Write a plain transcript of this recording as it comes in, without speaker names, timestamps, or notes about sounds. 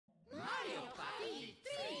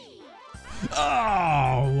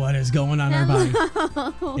Oh, what is going on, everybody?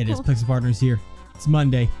 It is Pixel Partners here. It's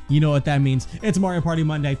Monday. You know what that means. It's Mario Party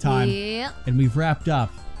Monday time. Yep. And we've wrapped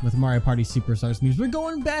up with Mario Party Superstars. Means we're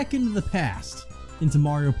going back into the past, into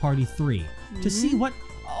Mario Party 3, to see what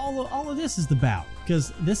all of this is about.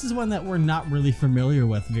 Because this is one that we're not really familiar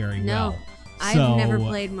with very well. I've never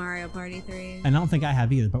played Mario Party 3. And I don't think I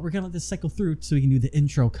have either, but we're going to let this cycle through so we can do the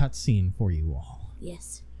intro cutscene for you all.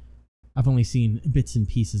 Yes. I've only seen bits and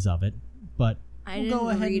pieces of it, but I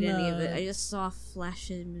didn't read any of it. I just saw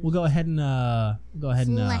flashes. We'll go ahead and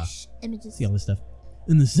Flash images. see all this stuff.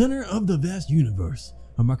 In the center of the vast universe,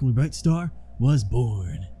 a remarkably bright star was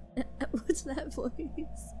born. What's that voice?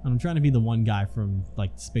 I'm trying to be the one guy from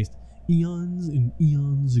like space eons and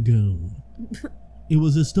eons ago. It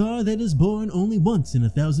was a star that is born only once in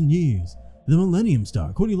 1,000 years. The Millennium Star.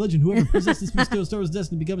 According to legend, whoever possessed this mystical star was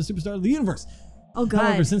destined to become a superstar of the universe. Oh God!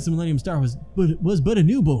 However, since the Millennium Star was but a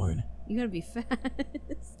newborn. You gotta be fast.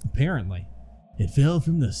 Apparently, it fell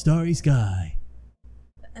from the starry sky.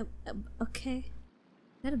 Okay.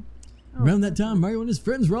 Around that time, Mario and his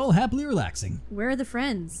friends were all happily relaxing. Where are the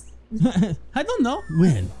friends? I don't know.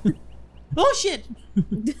 When? Oh shit!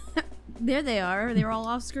 There they are. They were all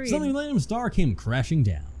off screen. Suddenly, the Millennium Star came crashing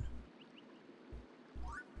down.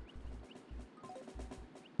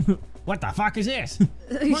 What the fuck is this?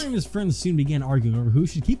 Mario and his friends soon began arguing over who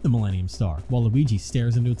should keep the Millennium Star, while Luigi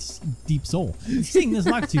stares into its deep soul. Seeing this,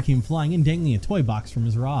 Lakitu came flying in, dangling a toy box from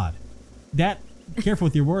his rod. Careful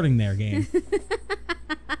with your wording there, game.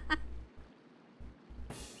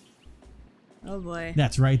 Oh boy.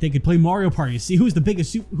 That's right, they could play Mario Party to see who the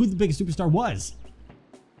biggest superstar was.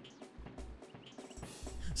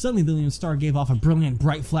 Suddenly, the Millennium Star gave off a brilliant,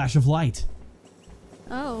 bright flash of light.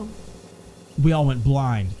 Oh. We all went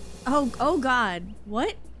blind. Oh God!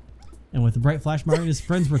 What? And with the bright flash, Mario and his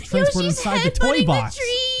friends were transported inside the toy box.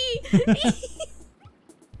 The tree.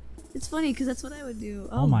 It's funny because that's what I would do.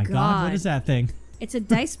 Oh my God! What is that thing? It's a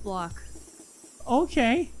dice block.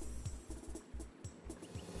 Okay.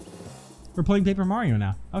 We're playing Paper Mario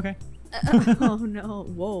now. Okay. Oh no!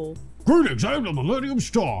 Whoa. Greetings! I am the Millennium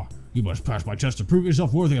Star. You must pass my test to prove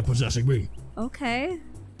yourself worthy of possessing me. Okay.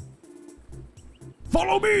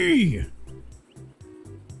 Follow me.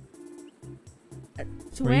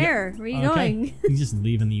 To where? Where are you going? He's just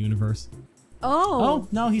leaving the universe. Oh. Oh,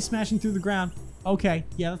 no, he's smashing through the ground. Okay,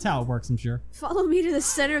 yeah, that's how it works, I'm sure. Follow me to the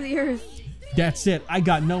center of the earth. That's it. I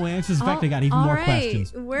got no answers. In fact, I got even more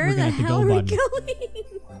questions. Where the hell are we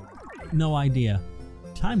going? No idea.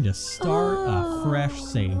 Time to start a fresh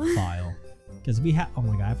save file. Because we have... Oh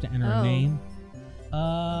my God, I have to enter a name.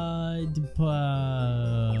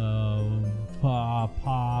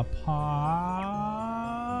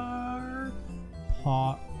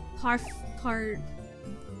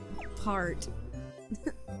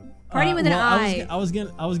 Party with an I. I was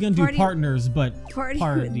gonna do partners, but party.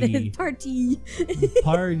 Party.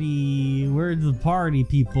 We're the party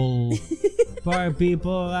people. Party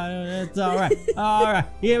people. It's all right. All right.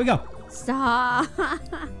 Here we go. Stop.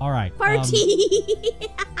 All right. Party.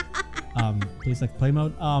 Please select play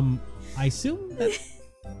mode. I assume that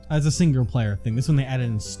as a single player thing. This one they added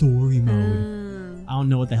in story mode. I don't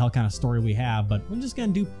know what the hell kind of story we have, but we're just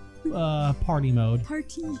gonna do party mode.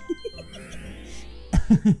 Party.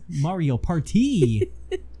 Mario Party.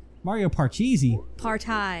 Mario Parcheesi.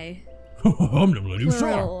 Party. I'm the Millennium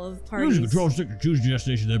Star. Of parties. Use the control stick to choose your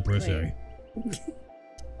destination, then press A.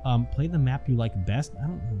 Play the map you like best. I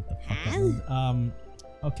don't know what the fuck that means.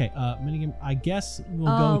 Okay, minigame. I guess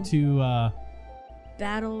we'll go to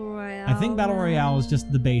Battle Royale. I think Battle Royale is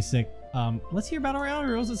just the basic. Let's hear Battle Royale,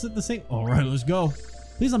 or is it the same? All right, let's go.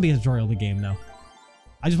 Please don't be a tutorial of the game, though.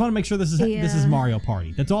 I just want to make sure this is Mario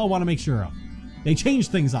Party. That's all I want to make sure of. They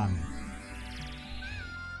changed things on me.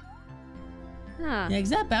 Huh. Yeah,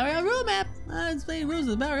 exact Battle Royale rule map. Explain rules of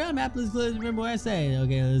the Battle Royale map. Let's remember what I say.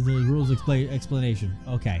 Okay, there's the rules explanation.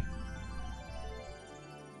 Okay.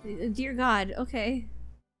 Dear God. Okay.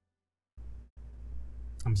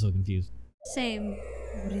 I'm so confused. Same.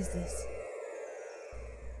 What is this?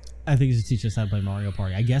 I think it's to teach us how to play Mario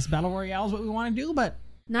Party. I guess Battle Royale is what we want to do, but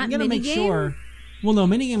not I'm gonna make sure. Well, no,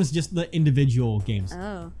 minigame is just the individual games.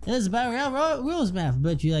 Oh. This is Battle Royale rules map. I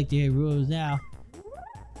bet you like to hear rules now.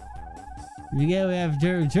 We have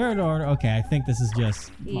turn order. Okay, I think this is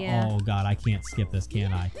just. Yeah. Oh God, I can't skip this,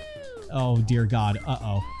 can I? Oh dear God.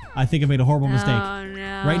 Uh-oh. I think I made a horrible mistake. Oh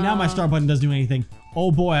no. Right now, my start button doesn't do anything.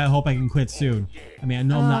 Oh boy, I hope I can quit soon. I mean, I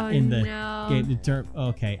know I'm not in the game.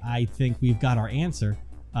 Okay, I think we've got our answer.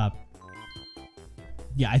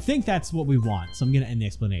 Yeah, I think that's what we want. So I'm gonna end the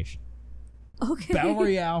explanation. Okay. Battle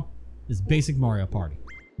Royale is basic Mario Party.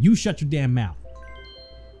 You shut your damn mouth.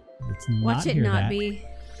 Let's not Watch it hear not that. be.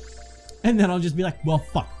 And then I'll just be like, well,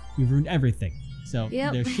 fuck. We've ruined everything. So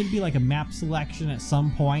Yep. there should be like a map selection at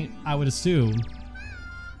some point, I would assume.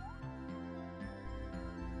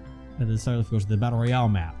 And then start goes to the Battle Royale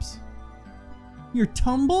maps. Your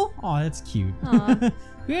tumble? Oh, that's cute.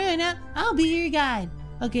 Great, now I'll be your guide.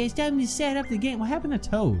 Okay, it's time to set up the game. What happened to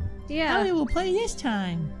Toad? Yeah. How we will play this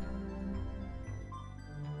time?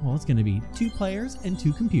 Well, it's going to be 2 players and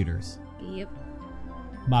 2 computers. Yep.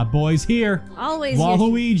 My boy's here. Always.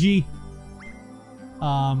 Waluigi.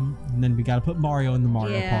 And then we got to put Mario in the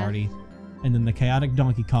Mario Party. And then the chaotic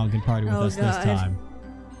Donkey Kong can party with us this time.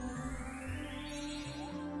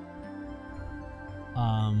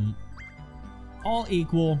 All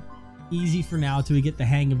equal. Easy for now till we get the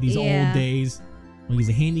hang of these old days. Will use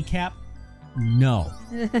a handicap? No.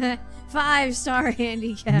 5-star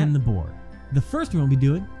handicap. And then the board. The first one we'll be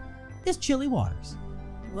doing is Chilly Waters.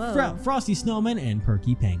 Whoa. Frosty Snowmen and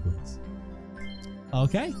Perky Penguins.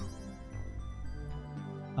 Okay.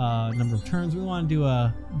 Number of turns. We want to do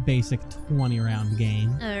a basic 20 round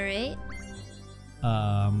game. Alright.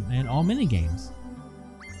 And all mini games.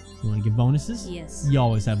 You want to give bonuses? Yes. You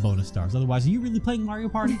always have bonus stars. Otherwise, are you really playing Mario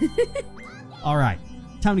Party? Alright.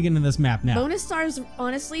 Time to get into this map now. Bonus stars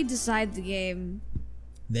honestly decide the game.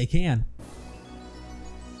 They can.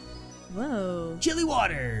 Whoa. Chilly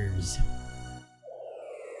Waters!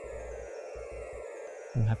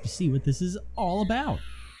 We'll have to see what this is all about.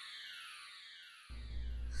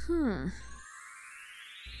 Huh.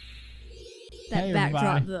 That Hey,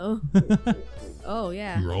 backdrop, everybody. though. Oh,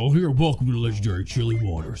 yeah. You're all here. Welcome to the legendary Chilly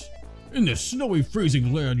Waters. In this snowy,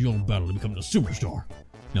 freezing land, you'll battle to become the superstar.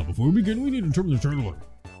 Now, before we begin, we need to determine the turn order.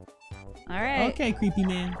 Alright. Okay, creepy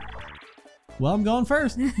man. Well, I'm going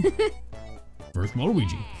first. First,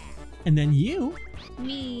 Waluigi. And then you.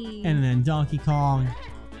 Me. And then Donkey Kong.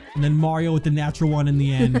 And then Mario with the natural one in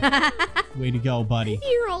the end. Way to go, buddy.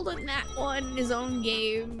 He rolled a nat 1 in his own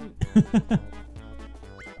game.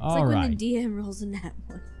 All It's like right. when the DM rolls a nat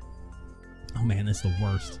 1. Oh man, that's the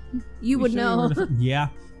worst. You would know. Yeah.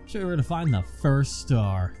 Sure, we're to find the first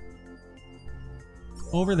star.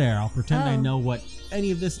 Over there, I'll pretend I know what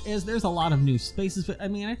any of this is. There's a lot of new spaces, but I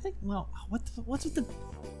mean, I think, well, what's with the...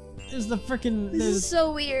 There's the frickin'... This is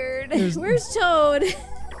so weird. there's- Where's Toad?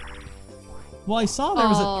 Well, I saw there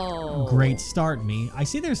was a great start, me. I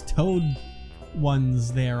see there's Toad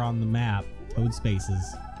ones there on the map. Toad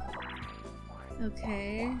spaces.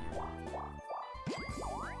 Okay.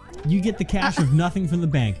 You get the cash of nothing from the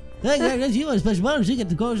bank. Hey, that's you, special bonus. You get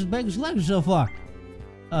to go to the bank and select so far.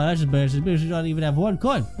 Oh, that's embarrassing. You don't even have 1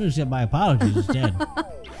 coin. You accept my apologies instead.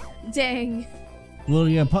 Dang.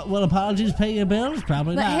 Will apologies pay your bills?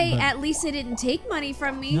 Probably But not. hey, at least it didn't take money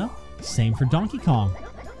from me. No. Same for Donkey Kong.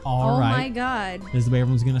 All oh right. my god. This is the way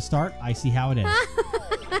everyone's gonna start. I see how it is.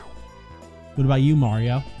 What about you,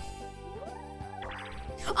 Mario?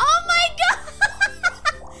 Oh my god!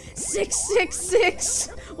 666!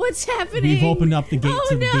 What's happening? We've opened up the gates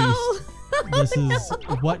oh of the no. beast. This is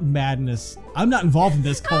what madness. I'm not involved in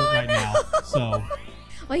this cult right now, so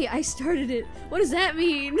Wait, I started it. What does that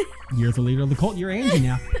mean? you're the leader of the cult. You're Angie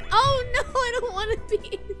now. Oh no, I don't want to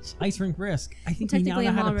be. Ice Rink Risk. I think we now Technically, know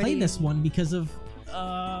I'm how to play already- this one because of.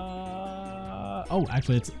 Oh,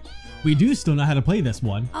 actually, we do still know how to play this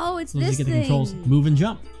one. Oh, it's As long as this you get the thing. controls, move and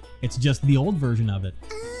jump. It's just the old version of it.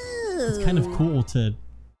 It's kind of cool to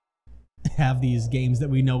have these games that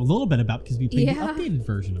we know a little bit about because we played the Yeah. updated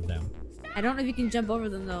version of them. I don't know if you can jump over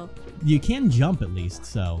them though. You can jump at least,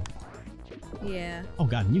 so. Yeah. Oh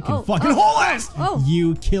god, and you can Oh, fucking oh, hold it! oh.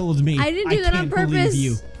 You killed me. I didn't do that on can't believe purpose.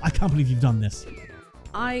 you. I can't believe you've done this.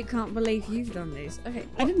 I can't believe you've done this. Okay.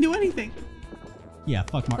 I didn't do anything. Yeah,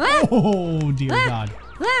 fuck Mark. Ah! Oh dear Ah! god.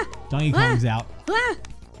 Ah! Donkey Ah! Kong's out. Ah!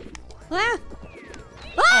 Ah!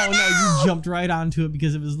 Oh no, you jumped right onto it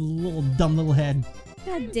because of his little dumb little head.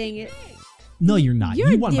 God dang it. No, you're not.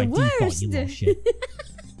 You're you won the by default, worst. you little shit.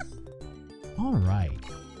 All right.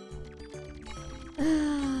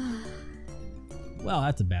 Well,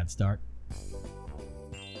 that's a bad start.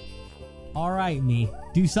 All right, me.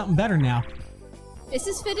 Do something better now. This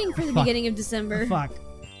is fitting for the Fuck. beginning of December. Fuck.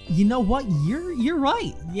 You know what? You're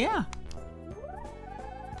right. Yeah.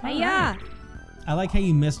 Hiya! I like how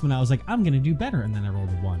you missed when I was like, I'm gonna do better, and then I rolled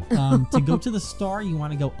a 1. To go to the star, you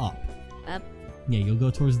want to go up. Up. Yeah, you'll go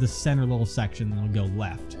towards the center little section, and it'll go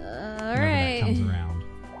left. Whenever that comes Alright. around.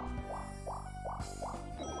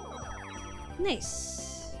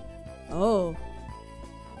 Nice. Oh.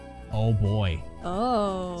 Oh boy.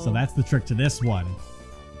 Oh. So that's the trick to this one.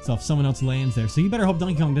 So if someone else lands there, so you better hope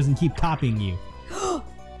Donkey Kong doesn't keep copying you.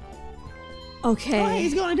 Okay. Oh, hey,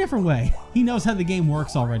 he's going a different way. He knows how the game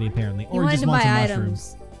works already, apparently. You Or wanted just to wants buy a mushroom.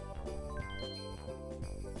 items.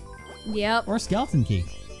 Yep. Or a skeleton key.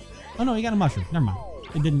 Oh no, he got a mushroom. Never mind.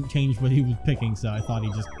 It didn't change what he was picking, so I thought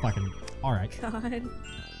he just fucking... Alright. God.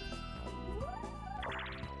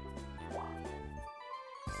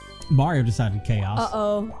 Mario decided chaos.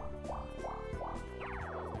 Uh-oh.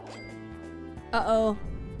 Uh-oh.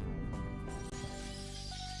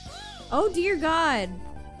 Oh dear God.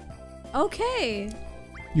 Okay.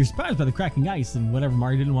 You're surprised by the cracking ice and whatever.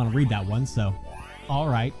 Mario didn't want to read that one, so...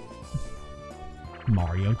 Alright.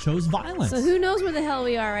 Mario chose violence. So who knows where the hell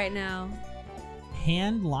we are right now?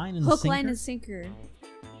 Hand, line, and Hook, sinker? line, and sinker.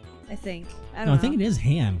 I think. I don't No, know. I think it is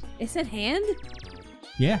hand. It said hand?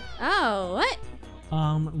 Yeah. Oh, what?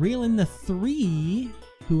 Reel in the 3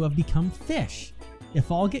 who have become fish.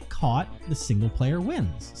 If all get caught, the single player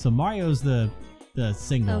wins. So Mario's the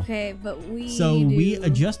single. Okay, but we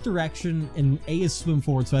adjust direction, and A is swim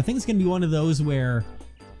forward. So I think it's gonna be one of those where,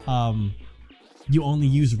 you only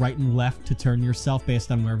use right and left to turn yourself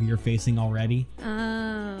based on wherever you're facing already.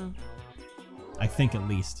 Oh. I think at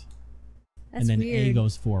least. That's and then weird. A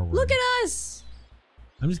goes forward. Look at us!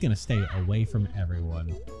 I'm just gonna stay away from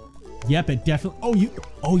everyone. Yep, it definitely.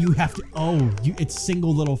 You have to. It's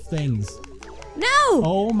single little things. No!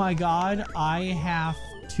 Oh my God, I have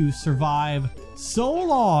to survive so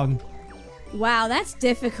long. Wow, that's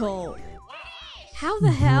difficult. How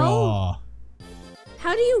the hell?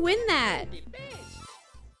 How do you win that?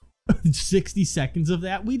 60 seconds of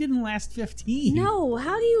that? We didn't last 15. No,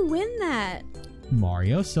 how do you win that?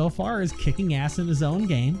 Mario so far is kicking ass in his own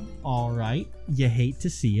game. All right, you hate to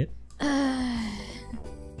see it.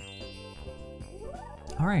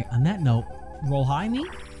 All right, on that note, roll high me.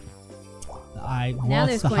 Well,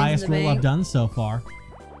 it's the highest roll I've done so far.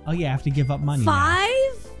 Oh yeah, I have to give up money 5? now.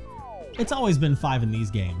 It's always been 5 in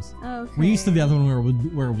these games. Okay. We're used to the other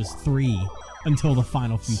one where it was 3 until the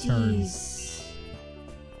final few turns.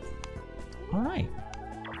 All right.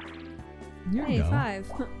 Here we go.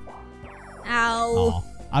 5. Ow. Oh,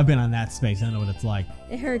 I've been on that space. I know what it's like.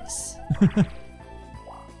 It hurts.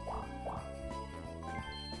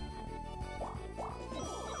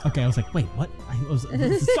 Okay, I was like, wait, what?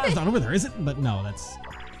 The star's not over there, is it? But no, it's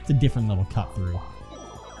a different little cut through.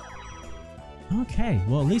 Okay,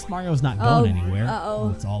 well, at least Mario's not going anywhere.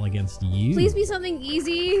 Uh-oh. It's all against you. Please be something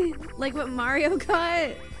easy, like what Mario got.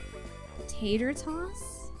 Tater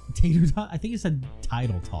toss? Tater toss? I think it said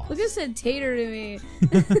title toss. Look, it said tater to me.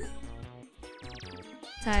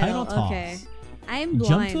 Title toss. Okay. I'm blind.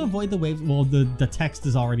 Jump to avoid the waves. Well, the text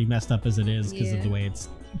is already messed up as it is because of the way it's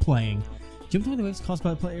playing. Jump to avoid the waves caused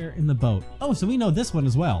by a player in the boat. Oh, so we know this one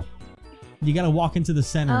as well. You gotta walk into the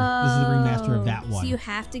center. This is the remaster of that one. So you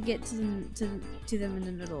have to get to them in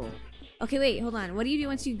the middle. Okay, wait, hold on. What do you do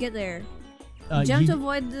once you get there? You jump to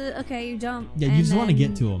avoid the... Okay, you jump. Yeah, you just want to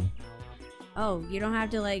get to them. Oh, you don't have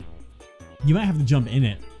to like... You might have to jump in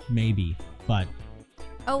it, maybe, but...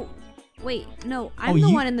 Oh, wait, no, I'm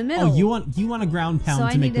the one in the middle. Oh, you want a ground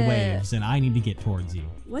pound to make the waves, and I need to get towards you.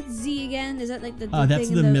 What's Z again? Is that like the that's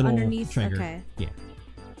thing the middle underneath? trigger. Okay. Yeah.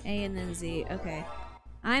 A and then Z. Okay.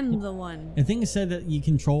 I'm the one. I think it said that you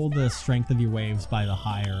control the strength of your waves by the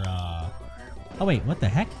higher, Oh wait, what the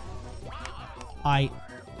heck?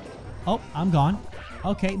 Oh, I'm gone.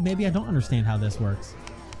 Okay, maybe I don't understand how this works.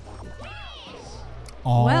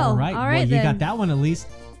 All right, well, you got that one at least.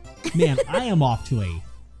 Man, I am off to a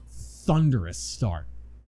thunderous start.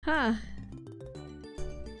 Huh.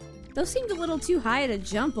 Those seemed a little too high to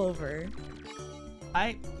jump over.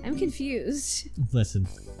 I'm confused. Listen,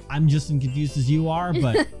 I'm just as confused as you are,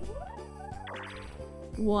 but...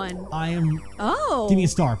 1. I am... Oh! Give me a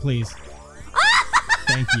star, please.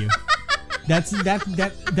 Thank you. That's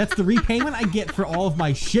the repayment I get for all of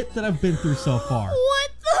my shit that I've been through so far.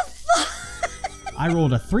 What the fuck? I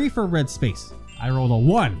rolled a 3 for red space. I rolled a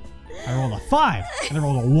 1. I rolled a 5. And I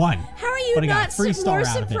rolled a 1. How are you not more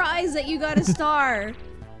surprised that you got a star?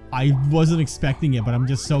 I wasn't expecting it, but I'm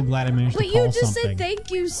just so glad I managed to call something. But you just said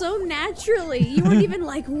thank you so naturally. You weren't even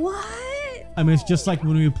like, what? I mean, it's just like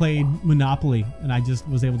when we played Monopoly, and I just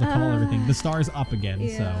was able to call everything. The star's up again,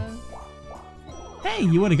 so... Hey,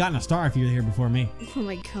 you would have gotten a star if you were here before me. Oh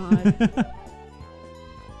my god.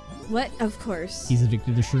 What? Of course. He's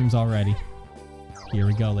addicted to shrooms already. Here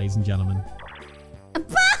we go, ladies and gentlemen.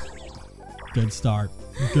 Good start.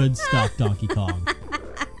 Good stuff, Donkey Kong.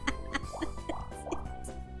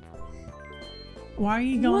 Why are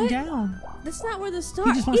you going down? That's not where the star...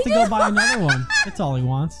 He just wants to go buy another one. That's all he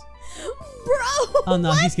wants. Bro! Oh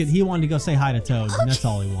no, he's good. He wanted to go say hi to Toad, and that's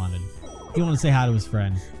all he wanted. He wanted to say hi to his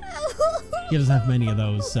friend. He doesn't have many of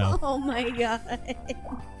those, so... Oh my god.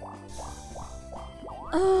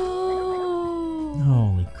 Oh.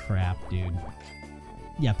 Holy crap, dude.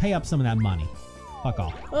 Yeah, pay up some of that money. Fuck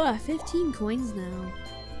off. Ugh, 15 coins now.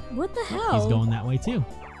 What the hell? He's going that way too.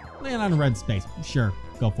 Land on red space. Sure,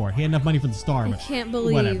 go for it. He had enough money for the star, I but can't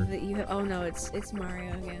believe whatever. that you have. Oh no, it's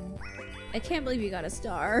Mario again. I can't believe you got a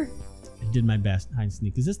star. I did my best. Hide and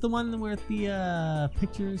sneak. Is this the one where the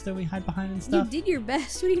pictures that we hide behind and stuff? You did your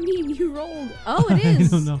best. What do you mean? You rolled. Oh, it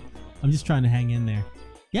is. I don't know. I'm just trying to hang in there.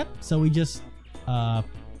 Yep. So we just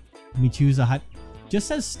we choose a hide. Just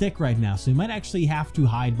says stick right now, so we might actually have to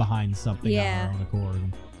hide behind something on our own accord.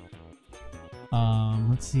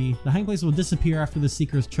 Let's see. The hiding place will disappear after the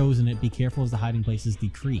seeker has chosen it. Be careful as the hiding places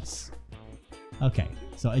decrease. Okay,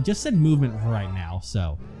 so it just said movement for right now,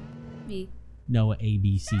 so Me. no A,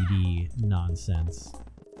 B, C, D nonsense.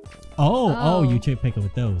 Oh, you pick it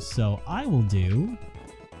with those. So I will do.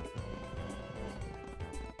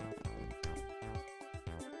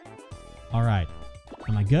 All right.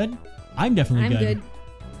 Am I good? I'm definitely good. I'm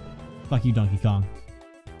Fuck you, Donkey Kong.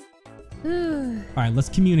 good. All right, let's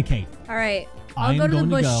communicate. All right. I'm I'll go to the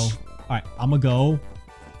bush. All right, I'm gonna go.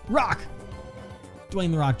 Rock.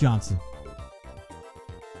 Dwayne the Rock Johnson.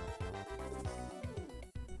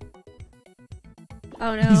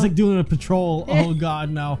 Oh no. He's like doing a patrol. Oh god,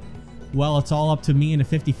 no. Well, it's all up to me and a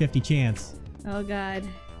 50-50 chance. Oh god.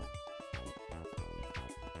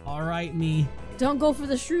 All right, me. Don't go for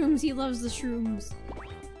the shrooms. He loves the shrooms.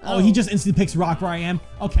 Oh, he just instantly picks rock where I am.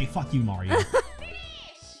 Okay, fuck you, Mario.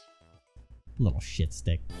 Little shit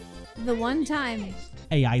stick. The one time.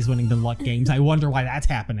 AI's winning the luck games. I wonder why that's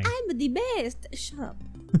happening. I'm the best. Shut up.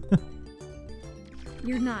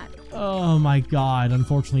 You're not. Oh my god.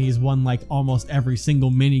 Unfortunately, he's won like almost every single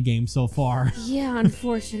mini game so far. Yeah,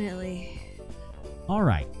 unfortunately. All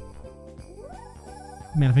right.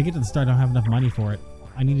 Man, if I get to the start, I don't have enough money for it.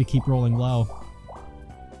 I need to keep rolling low.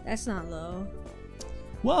 That's not low.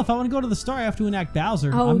 Well, if I want to go to the star, I have to enact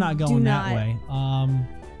Bowser. Oh, I'm not going do that not. way.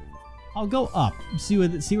 I'll go up. See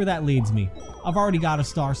where that leads me. I've already got a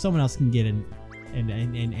star. Someone else can get in and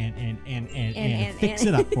fix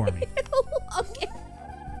it up for me. Okay.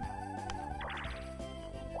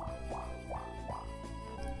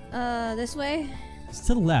 This way? It's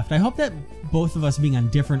to the left. I hope that both of us being on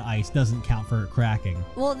different ice doesn't count for it cracking.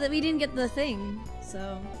 Well, we didn't get the thing,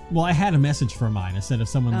 so. Well, I had a message for mine instead of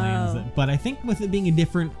someone lands it. But I think with it being a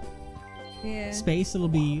different space, it'll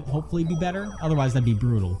hopefully be better. Otherwise, that'd be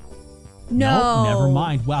brutal. No. Nope, never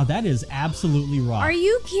mind. Wow, that is absolutely rough. Are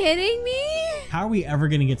you kidding me? How are we ever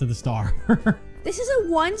going to get to the star? This is a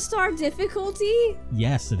 1-star difficulty?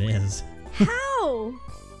 Yes, it is. How?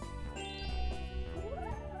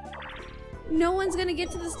 No one's gonna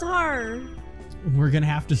get to the star. We're going to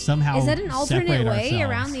have to somehow Is that an alternate separate way ourselves.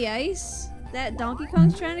 around the ice that Donkey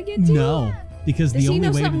Kong's trying to get to? No, because Does the he only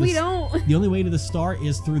know way to something we don't? the only way to the star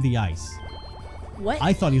is through the ice. What?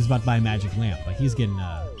 I thought he was about to buy a magic lamp, but he's getting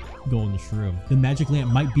golden shroom. The magic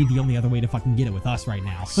lamp might be the only other way to fucking get it with us right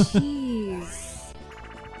now. Jeez.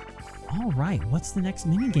 All right, what's the next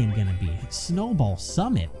minigame gonna be? Snowball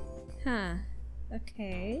Summit. Huh.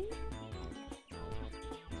 Okay.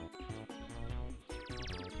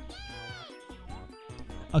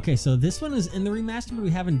 Okay, so this one is in the remaster, but we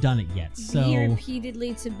haven't done it yet. So B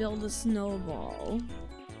repeatedly to build a snowball.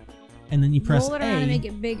 and then you press roll it A. around to make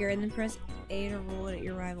it bigger, and then press A to roll it at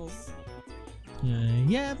your rivals.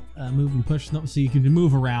 Move and push so you can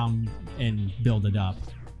move around and build it up,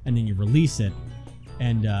 and then you release it,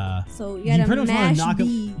 and So you you gotta pretty much want mash to knock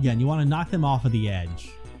B. them. Yeah, and you want to knock them off of the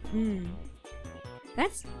edge.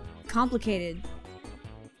 That's complicated.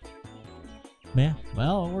 Yeah,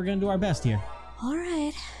 well, we're gonna do our best here. All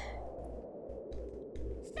right.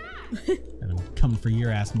 And I'm coming for your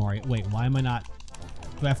ass, Mario. Wait, why am I not?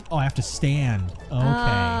 I have to stand. Okay.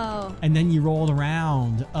 Oh. And then you roll it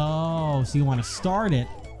around. Oh, so you want to start it.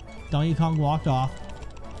 Donkey Kong walked off.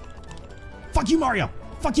 Fuck you, Mario!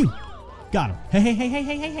 Fuck you! Got him.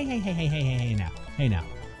 Hey now. Hey now.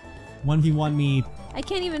 1v1 me. I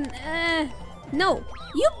can't even. No.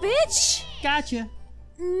 You bitch! Gotcha.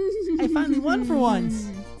 I finally won for once.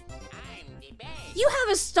 You have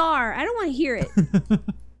a star. I don't want to hear it.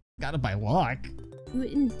 Got it by luck. You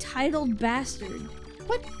entitled bastard.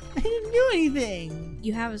 What? I didn't do anything.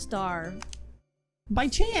 You have a star By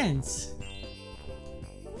chance.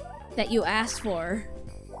 that you asked for.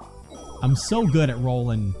 I'm so good at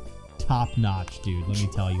rolling top notch, dude. Let me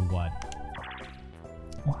tell you what.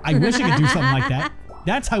 I wish I could do something like that.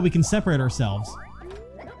 That's how we can separate ourselves.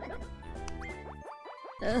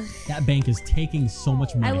 Ugh, That bank is taking so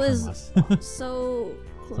much money I was from us. so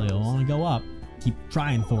So close. you'll want to go up. Keep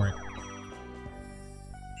trying for it.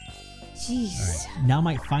 Jeez. Alright, now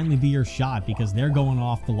might finally be your shot because they're going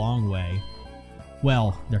off the long way.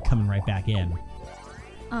 Well, they're coming right back in.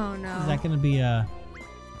 Oh no. Is that gonna be a...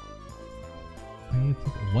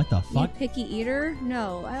 What the fuck? You picky eater?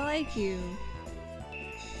 No, I like you.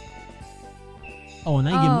 Oh, and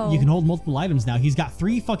now you can hold multiple items now. He's got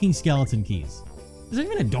 3 fucking skeleton keys. Is there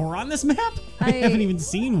even a door on this map? I haven't even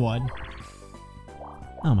seen one.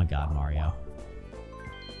 Oh my god, Mario.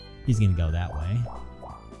 He's gonna go that way.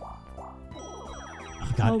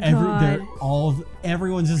 Oh god,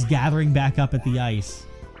 everyone's just gathering back up at the ice.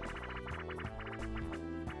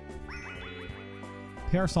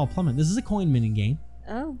 Parasol Plummet. This is a coin minting game.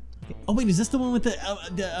 Oh. Okay. Oh wait, is this the one with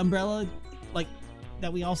the umbrella, like,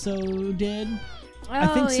 that we also did? Oh, I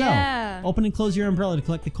think so. Yeah. Open and close your umbrella to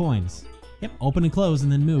collect the coins. Yep, open and close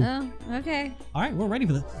and then move. Oh, okay. All right, we're ready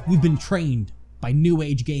for this. We've been trained by New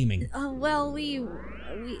Age Gaming. Oh well,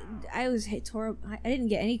 I was tore up. I didn't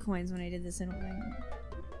get any coins when I did this anyway.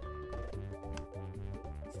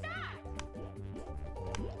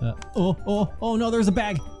 Oh no, there's a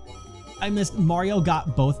bag. I missed. Mario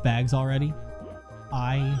got both bags already.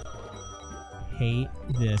 I hate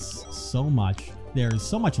this so much. There's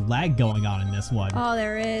so much lag going on in this one. Oh,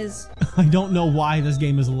 there is. I don't know why this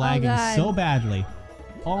game is lagging God. so badly.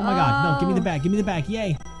 Oh my god, no, give me the bag, give me the bag,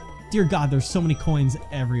 yay. Dear god, there's so many coins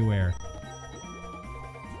everywhere.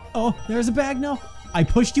 Oh, there's a bag, no. I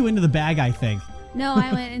pushed you into the bag, I think. No,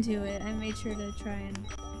 I went into it. I made sure to try and...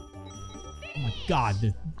 Oh my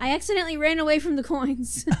god. I accidentally ran away from the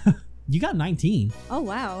coins. You got 19. Oh,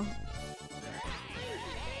 wow.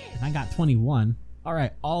 And I got 21. All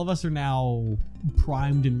right, all of us are now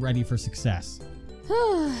primed and ready for success.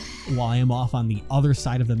 While I am off on the other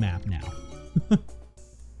side of the map now.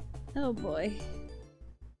 Oh boy.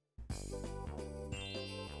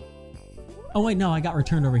 Oh wait, no, I got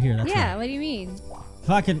returned over here. That's Yeah, right. what do you mean?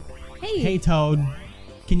 Fucking. Hey. Hey, Toad.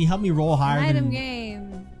 Can you help me roll higher? Item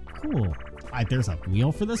game. Cool. All right, there's a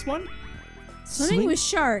wheel for this one. Swimming with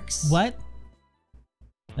sharks. What?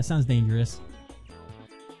 That sounds dangerous.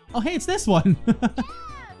 Oh, hey, it's this one.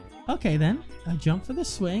 Okay, then. I jump for the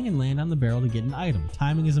swing and land on the barrel to get an item.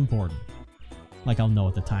 Timing is important. Like I'll know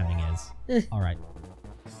what the timing is. All right.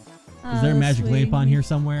 Is there a magic lamp on here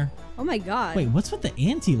somewhere? Oh my god. Wait, what's with the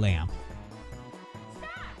anti-lamp?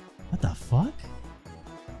 What the fuck?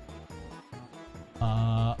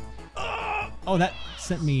 Oh, that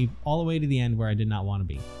sent me all the way to the end where I did not want to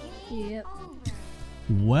be. Yep.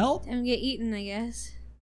 Well. Time to get eaten, I guess.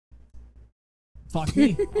 Fuck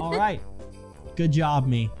me. All right. Good job,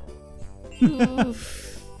 me.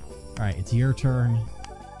 Oof. All right, it's your turn.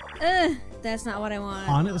 That's not what I want.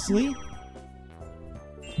 Honestly,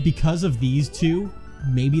 because of these two,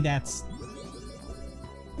 maybe that's...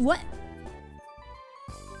 What?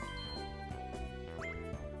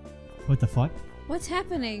 What the fuck? What's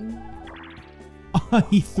happening?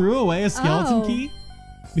 He threw away a skeleton Oh. key?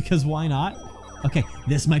 Because why not? Okay,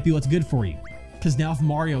 this might be what's good for you. Because now if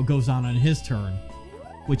Mario goes on his turn,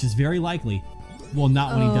 which is very likely, well,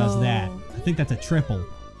 not when he does that. I think that's a triple.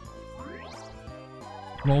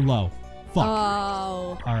 Roll low. Fuck.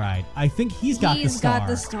 Oh. All right. I think he's got the star. He's got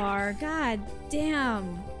the star. God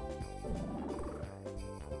damn.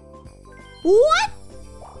 What?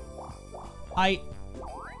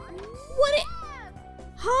 What it?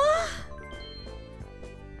 Huh?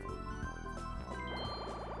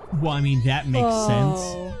 Well, I mean, that makes sense.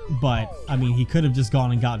 But, I mean, he could have just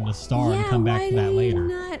gone and gotten a star and come back to that later.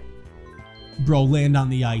 Not... Bro, land on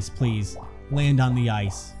the ice, please. Land on the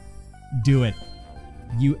ice. Do it.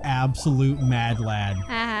 You absolute mad lad.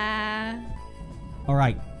 All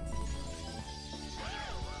right.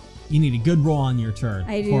 You need a good roll on your turn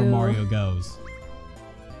before Mario goes.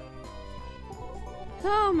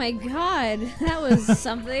 Oh my god, that was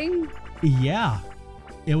something. Yeah,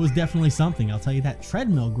 it was definitely something. I'll tell you that.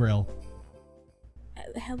 Treadmill grill.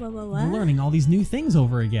 What? We're learning all these new things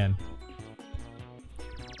over again.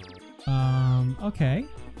 Okay.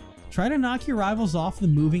 Try to knock your rivals off the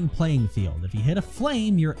moving playing field. If you hit a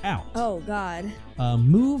flame, you're out. Oh god.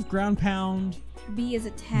 Move, ground pound. B is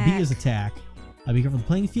attack. B is attack. Be careful, the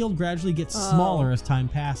playing field gradually gets smaller as time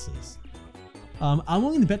passes. I'm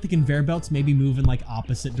willing to bet the conveyor belts maybe move in like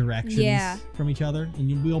opposite directions from each other,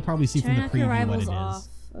 and we'll probably see from the preview what it is.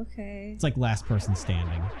 Okay. It's like last person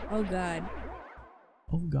standing. Oh god.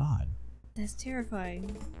 Oh god. That's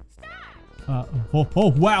terrifying. Oh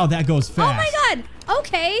wow, that goes fast. Oh my god.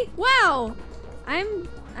 Okay. Wow. I'm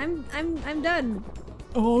done.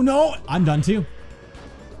 Oh no, I'm done too.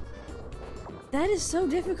 That is so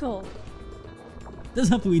difficult. Doesn't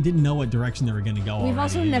help that we didn't know what direction they were going to go. We've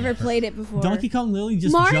also never played it before. Donkey Kong literally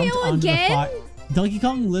just Mario jumped onto the fire. Donkey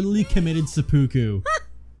Kong literally committed seppuku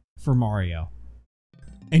for Mario.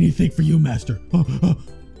 Anything for you, master. What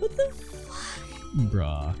the fuck?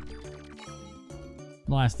 Bruh.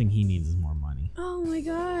 The last thing he needs is more money. Oh my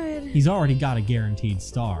god. He's already got a guaranteed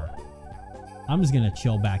star. I'm just gonna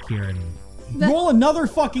chill back here and roll another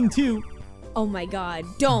fucking 2. Oh my god.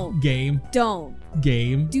 Don't. Game. Don't.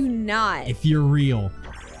 Game. Do not. If you're real.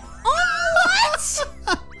 Oh, what?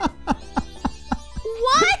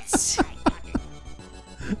 What?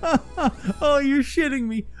 Oh, you're shitting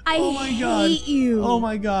me. Oh my god. hate you. Oh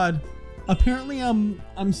my god. Apparently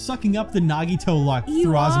I'm sucking up the Nagito luck You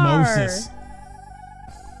through osmosis.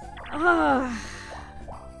 Ugh.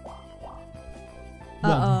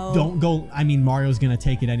 Well, Uh-oh. don't go. I mean, Mario's gonna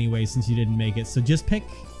take it anyway since you didn't make it. So just pick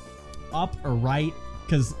up or right,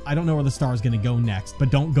 because I don't know where the star is gonna go next. But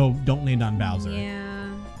don't land on Bowser. Yeah.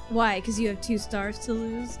 Why? Because you have 2 stars to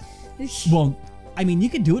lose? Well, I mean, you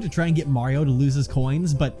could do it to try and get Mario to lose his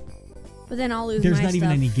coins, but then I'll lose there's my not even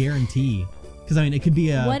stuff. any guarantee. Because I mean, it could be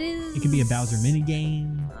a Bowser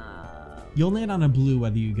minigame. You'll land on a blue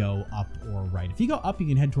whether you go up or right. If you go up, you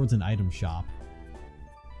can head towards an item shop.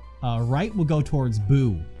 Right will go towards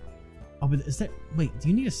Boo. Oh, but is that... Wait, do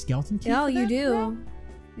you need a skeleton key Oh, for you that, do. bro?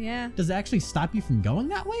 Yeah. Does it actually stop you from going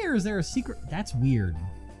that way, or is there a secret? That's weird.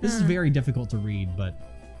 This is very difficult to read, but...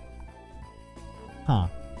 Huh.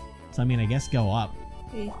 So, I mean, I guess go up.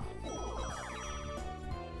 Hey.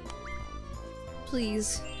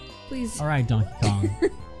 Please. Please. Alright, Donkey Kong.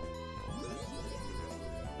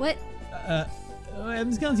 What? I'm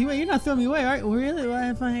just going to wait. You're not throwing me away, right? Really? Why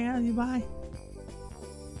have I hang out with you? Bye.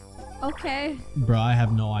 Okay. Bro, I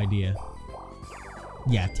have no idea.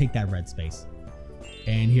 Yeah, take that red space.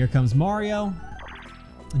 And here comes Mario.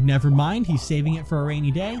 Never mind, he's saving it for a rainy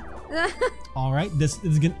day. All right, it's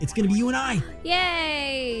gonna be you and I.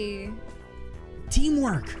 Yay!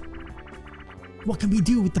 Teamwork. What can we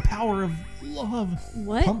do with the power of love?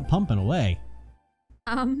 What? Pumping away.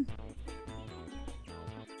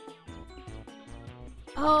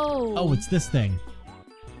 Oh, it's this thing.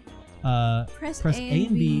 Press A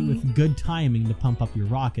and B with good timing to pump up your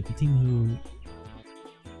rocket. The team who...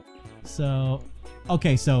 So...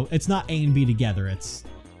 Okay, so it's not A and B together. It's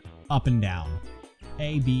up and down.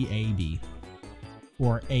 A, B, A, B.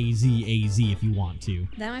 Or A, Z, A, Z if you want to.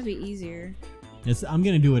 That might be easier. I'm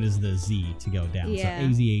going to do it as the Z to go down. Yeah. So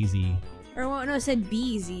A, Z, A, Z. Or well, no, it said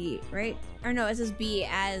B, Z, right? Or no, it says B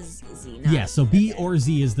as Z. Not Yeah, so B okay. or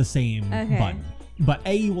Z is the same button. But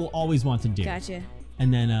A you will always want to do. Gotcha.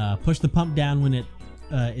 And then push the pump down when it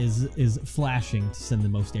is flashing to send the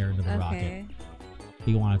most air into the rocket.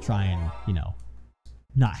 You want to try and, you know,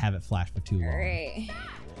 not have it flash for too long. Alright.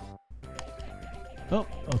 Oh,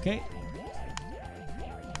 okay.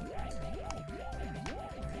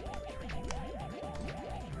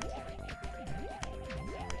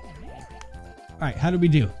 Alright, how did we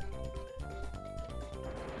do?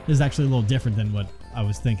 This is actually a little different than what I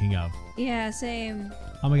was thinking of. Yeah, same.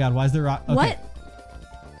 Oh my god, why is there rock? Okay. What?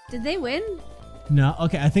 Did they win? No,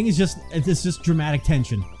 okay, I think it's just dramatic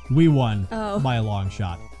tension. We won by a long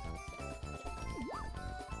shot.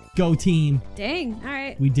 Go team. Dang,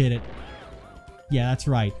 alright. We did it. Yeah, that's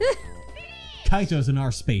right. Kaito's in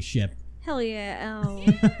our spaceship. Hell yeah, oh.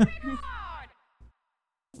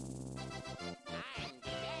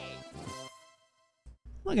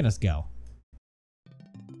 Look at us go.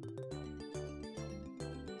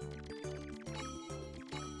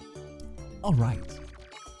 All right.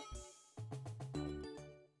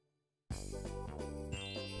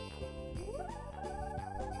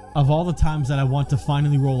 Of all the times that I want to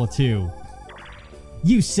finally roll a 2,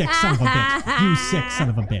 you sick son of a bitch. You sick son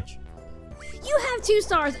of a bitch. You have 2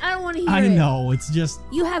 stars. I don't want to hear I it. know, it's just...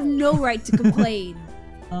 You have no right to complain.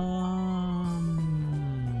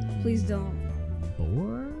 Please don't.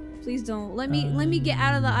 4? Please don't. Let me get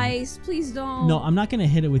out of the ice. Please don't. No, I'm not going to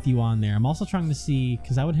hit it with you on there. I'm also trying to see,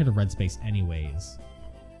 because I would hit a red space anyways.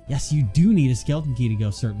 Yes, you do need a skeleton key to go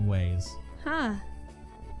certain ways. Huh.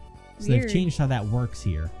 So Weird. they've changed how that works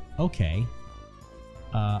here. Okay.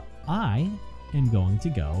 I am going to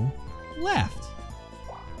go left.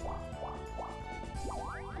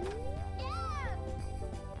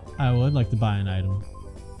 I would like to buy an item.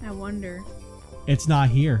 I wonder. It's not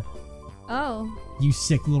here. Oh. You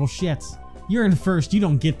sick little shits. You're in first. You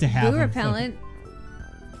don't get to have Blue them. repellent.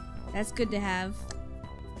 That's good to have.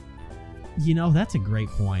 You know, that's a great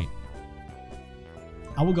point.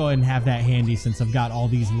 I will go ahead and have that handy since I've got all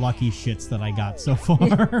these lucky shits that I got so far.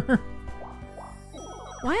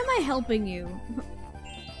 Why am I helping you?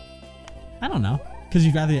 I don't know. Because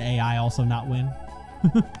you'd rather the AI also not win.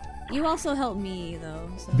 You also helped me, though.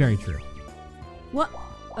 So. Very true. What?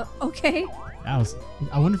 Okay. That was...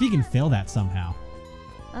 I wonder if you can fail that somehow.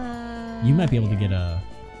 You might be able to get a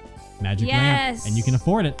magic lamp, and you can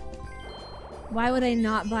afford it. Why would I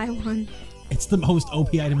not buy one? It's the most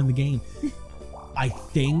OP item in the game. I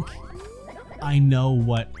think I know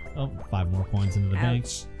what... Oh, 5 more coins into the bank.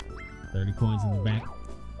 30 coins in the bank.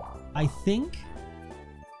 I think...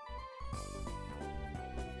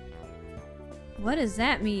 What does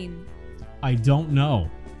that mean? I don't know.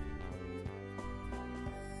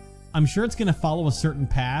 I'm sure it's going to follow a certain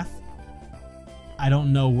path. I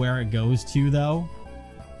don't know where it goes to, though.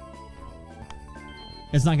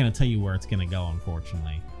 It's not going to tell you where it's going to go,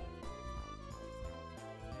 unfortunately.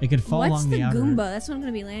 It could fall along the outer... What's the Goomba? That's what I'm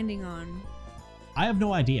going to be landing on. I have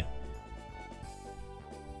no idea.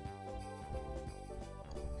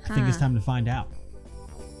 I think it's time to find out.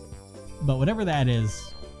 But whatever that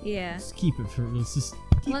is, yeah, let's keep it for... Let's just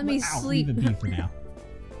keep Let me sleep. Leave it be for now.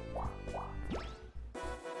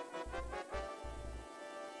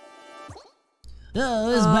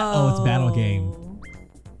 Oh, it's battle game.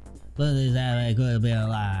 But is that I could be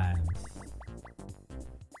alive?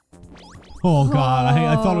 Oh god,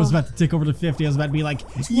 I thought it was about to tick over to 50. I was about to be like,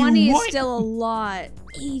 20 you is still a lot.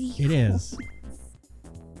 80. It is.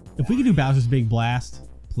 If we could do Bowser's Big Blast,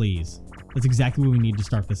 please. That's exactly what we need to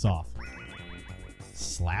start this off.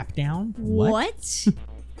 Slap down? What?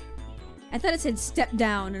 I thought it said step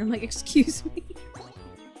down, and I'm like, excuse me.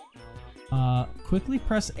 Quickly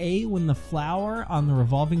press A when the flower on the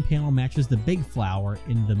revolving panel matches the big flower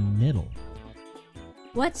in the middle.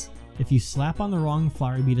 What? If you slap on the wrong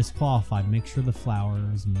flower, you'll be disqualified. Make sure the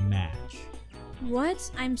flowers match.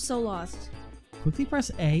 What? I'm so lost. Quickly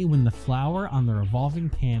press A when the flower on the revolving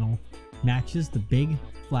panel matches the big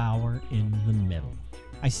flower in the middle.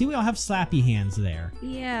 I see we all have slappy hands there.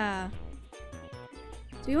 Yeah.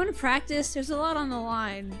 Do you want to practice? There's a lot on the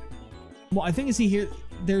line. Well, I think I see here,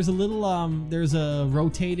 there's a little, there's a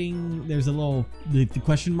rotating, there's a little, the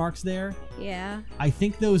question marks there. Yeah. I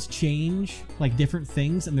think those change, like, different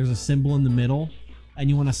things, and there's a symbol in the middle, and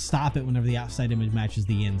you want to stop it whenever the outside image matches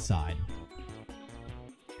the inside.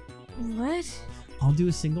 What? I'll do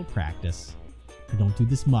a single practice. I don't do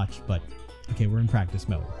this much, but, okay, we're in practice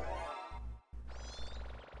mode.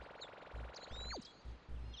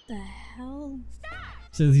 The hell?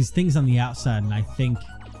 So these things on the outside, and I think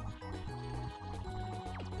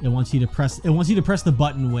it wants you to press the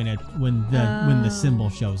button when the symbol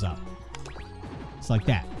shows up. It's like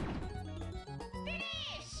that.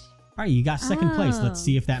 All right, you got second place. Let's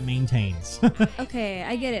see if that maintains. Okay,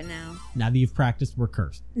 I get it now. Now that you've practiced, we're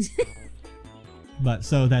cursed. But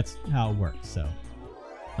so that's how it works. So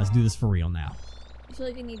let's do this for real now. I feel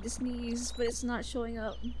like I need to sneeze, but it's not showing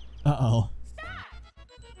up. Uh-oh.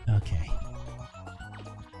 Okay.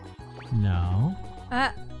 No.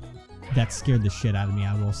 That scared the shit out of me,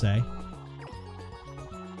 I will say.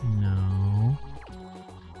 No.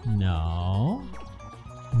 No.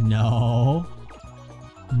 No.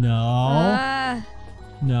 No.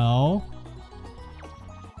 No.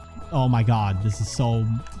 Oh my god, this is so...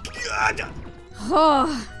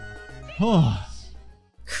 Oh. Oh.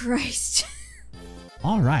 Christ.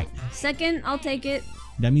 Alright. Second, I'll take it.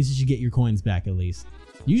 That means you should get your coins back at least.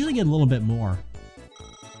 You usually get a little bit more.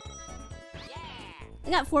 I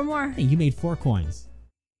got 4 more. Hey, you made 4 coins.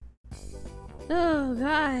 Oh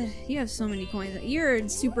god, you have so many coins. You're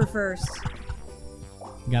super first.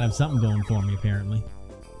 You gotta have something going for me, apparently.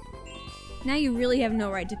 Now you really have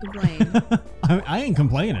no right to complain. I ain't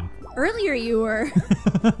complaining. Earlier you were.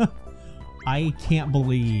 I can't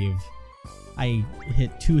believe I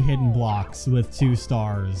hit 2 hidden blocks with 2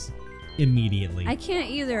 stars immediately. I can't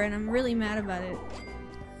either, and I'm really mad about it.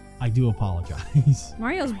 I do apologize.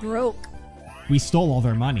 Mario's broke. We stole all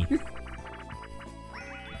their money.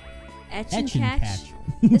 Etch and Catch? Catch.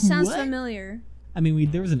 This sounds What? familiar. I mean,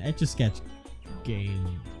 there was an Etch-a-Sketch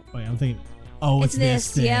game. Wait, I'm thinking... Oh, it's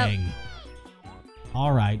this thing. Yep.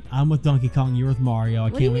 Alright, I'm with Donkey Kong, you're with Mario. I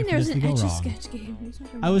What do you can't mean wait for there's this to an go Etch wrong. a Sketch game?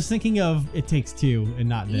 I was thinking of It Takes Two and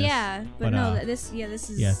not this. Yeah, but no, this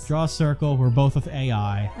is... Yeah, draw a circle. We're both with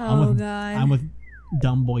AI. Oh, God. I'm with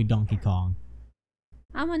Dumb Boy Donkey Kong.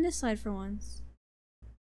 I'm on this side for once.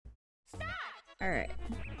 Alright.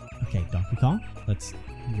 Okay, Donkey Kong, let's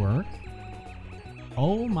work.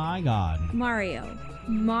 Oh my god. Mario.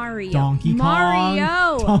 Donkey Kong.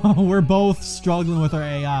 Mario! We're both struggling with our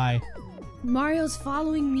AI. Mario's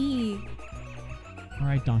following me.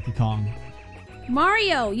 Alright, Donkey Kong.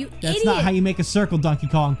 Mario, you That's idiot! not how you make a circle, Donkey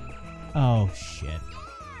Kong. Oh, shit.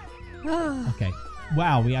 Okay.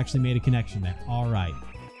 Wow, we actually made a connection there. Alright.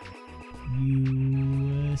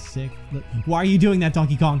 You sick... Why are you doing that,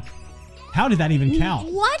 Donkey Kong? How did that even count?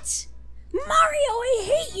 What? Mario, I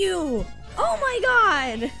hate you! Oh my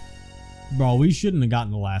god! Bro, we shouldn't have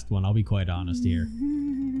gotten the last one. I'll be quite honest here.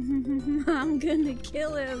 I'm gonna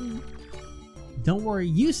kill him. don't worry.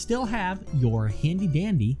 You still have your handy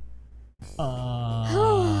dandy.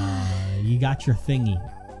 You got your thingy.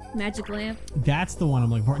 Magic lamp. That's the one I'm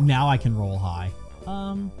looking for. Now I can roll high.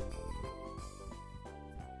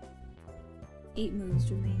 8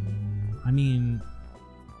 moves remaining. I mean,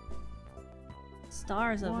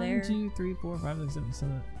 Stars up there. 1, 2, 3, 4, 5, 6, 7,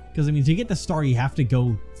 7. Because I mean, to get the star, you have to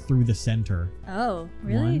go through the center. Oh,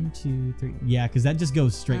 really? 1, 2, 3. Yeah, because that just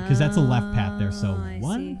goes straight. Because that's a left path there. So I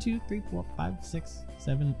 1, see. 2, 3, 4, 5, 6,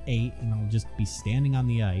 7, 8, and I'll just be standing on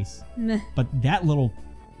the ice. Meh. But that little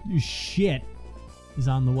shit is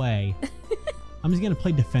on the way. I'm just gonna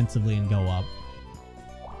play defensively and go up.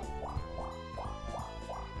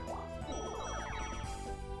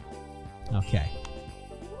 Okay.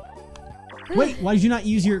 Wait, why did you not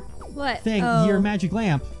use your What? thing, Oh, your magic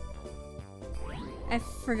lamp? I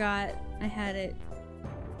forgot I had it.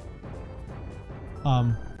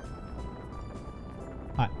 Well,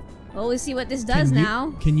 we'll see what this does Can you-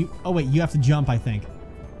 now. Can you? Oh wait, you have to jump, I think.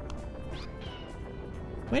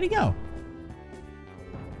 Way to go!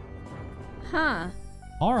 Huh.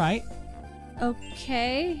 All right.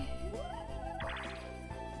 Okay.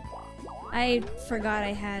 I forgot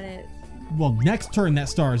I had it. Well, next turn that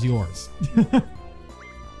star is yours.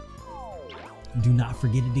 Do not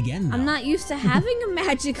forget it again. Though. I'm not used to having a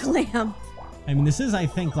magic lamp. I mean, this is, I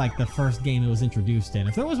think, like the first game it was introduced in.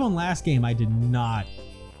 If there was one last game, I did not.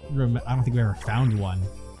 I don't think we ever found one.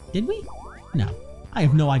 Did we? No. I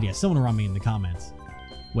have no idea. Someone will run me in the comments.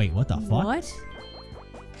 Wait, what the fuck? What?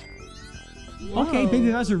 Okay, Whoa.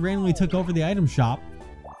 Baby Bowser randomly took over the item shop.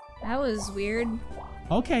 That was weird.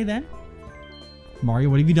 Okay, then. Mario,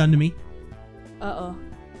 what have you done to me? Uh-oh.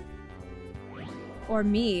 Or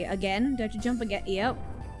me again? Do I have to jump again? Yep.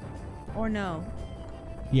 Or no?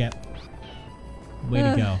 Yep. Way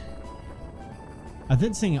to go. I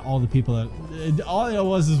did sing all the people that... all it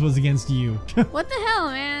was against you. What the hell,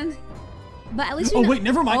 man? But at least we Oh, know- wait,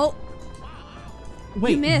 never mind. Oh,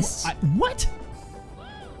 Wait, missed. What?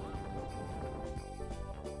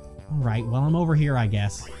 Alright, well, I'm over here, I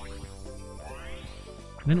guess.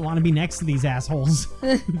 I didn't want to be next to these assholes.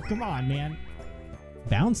 Come on, man.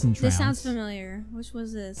 Bouncing trounce. this sounds familiar. Which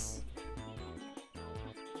was this?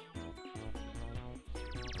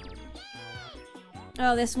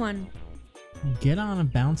 Oh, this one. Get on a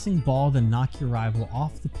bouncing ball, then knock your rival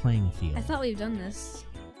off the playing field. I thought we've done this.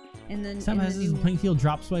 And then Sometimes as the playing field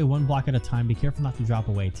drops away one block at a time, be careful not to drop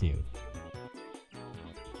away too.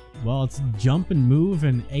 Well, it's jump and move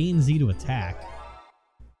and A and Z to attack.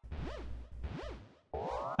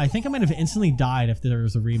 I think I might have instantly died if there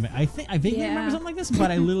was a remake. I vaguely remember something like this,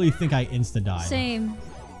 but I literally think I insta died. Same.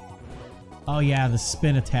 Oh yeah, the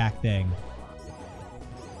spin attack thing.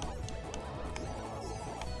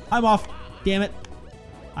 I'm off. Damn it.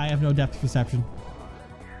 I have no depth perception.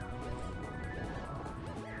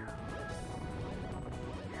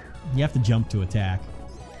 You have to jump to attack.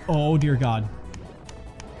 Oh dear God.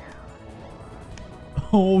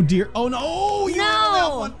 Oh dear. Oh no! You won that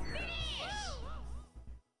No! one.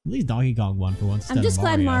 At least Donkey Kong won for once. I'm just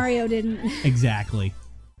glad Mario didn't. Exactly.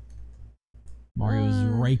 Mario's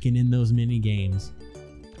raking in those mini games.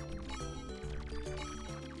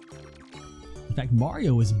 In fact,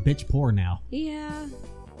 Mario is bitch poor now. Yeah.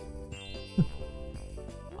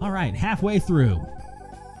 All right, halfway through.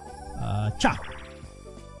 Chop.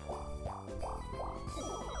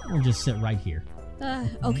 We'll just sit right here.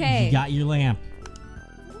 Okay. You got your lamp.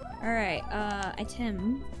 Alright,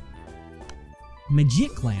 item.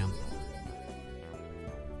 Magic lamp.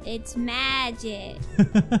 It's magic.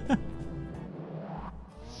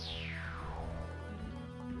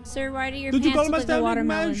 Sir, why do your Did you call pants him a look like a standing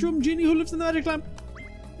watermelon? mushroom genie who lives in the magic lamp?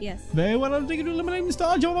 Yes. Very well, I'll take you to eliminate the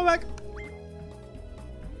star. Jump on my back.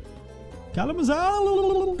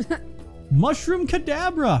 Kalamazoo. Mushroom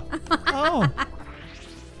Kadabra. Oh.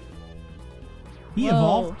 He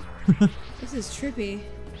Whoa. evolved. This is trippy.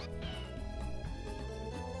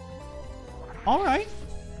 All right.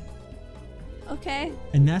 Okay.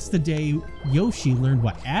 And that's the day Yoshi learned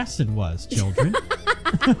what acid was, children.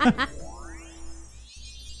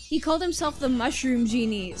 He called himself the Mushroom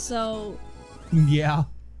Genie, so... Yeah.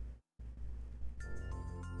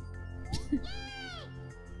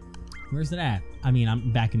 Where's it at? I mean,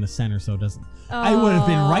 I'm back in the center, so it doesn't... I would have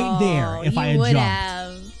been right there if I had would jumped.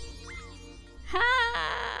 have.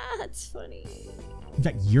 Ha! That's funny. In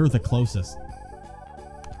fact, you're the closest.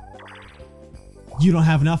 You don't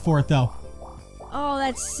have enough for it, though. Oh,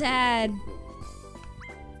 that's sad.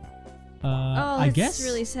 Oh, I that's guess.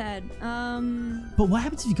 really sad. But what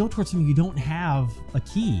happens if you go towards something you don't have a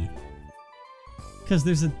key? Because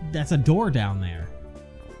that's a door down there.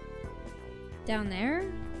 Down there?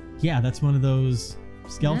 Yeah, that's one of those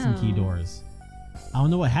skeleton key doors. I don't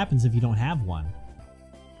know what happens if you don't have one.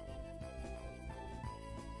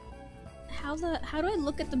 How do I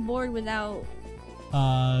look at the board without...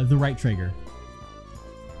 The right trigger.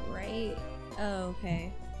 Right? Oh,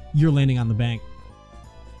 okay. You're landing on the bank.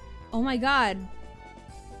 Oh my god.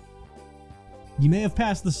 You may have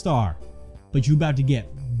passed the star, but you're about to get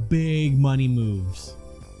big money moves.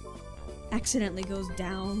 Accidentally goes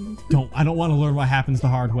down. I don't want to learn what happens the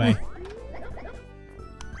hard way.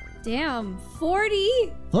 Damn,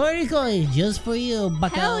 40? 40 coins just for you,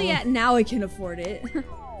 bucko. Hell yeah, now I can afford it.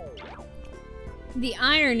 The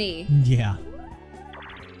irony. Yeah.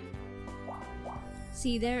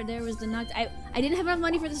 See, there was the knock. I didn't have enough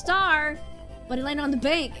money for the star, but I landed on the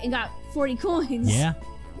bank and got 40 coins. Yeah.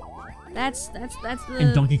 That's the.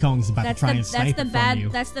 And Donkey Kong's about to try and snipe it from you.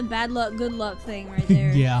 That's the bad luck, good luck thing right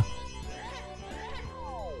there. Yeah.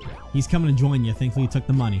 He's coming to join you. Thankfully, he took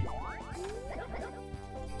the money.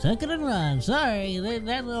 Took it and run. Sorry,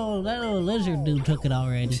 that little lizard dude took it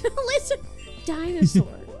already. Lizard, dinosaur.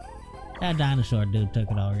 That dinosaur dude took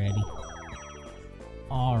it already.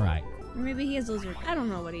 All right. Or maybe he is a lizard. I don't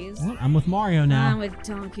know what he is. Well, I'm with Mario now. I'm with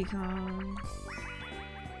Donkey Kong.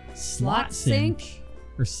 Slot sink.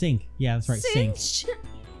 Or sink. Yeah, that's right. Sink.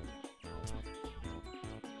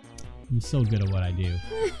 I'm so good at what I do.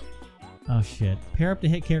 Oh shit. Pair up to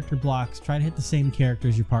hit character blocks. Try to hit the same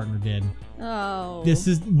characters your partner did. Oh. This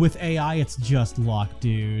is, with AI, it's just luck,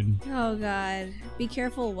 dude. Oh god. Be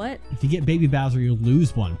careful, what? If you get Baby Bowser, you'll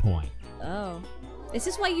lose 1 point. Oh. Is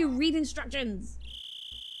this why you read instructions?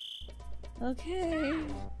 Okay.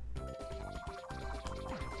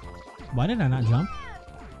 Why did I not jump?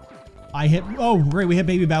 I hit, oh great, we hit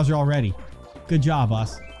Baby Bowser already. Good job,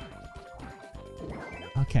 us.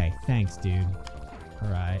 Okay, thanks, dude.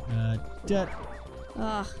 Alright,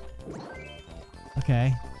 Ugh.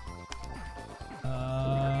 Okay.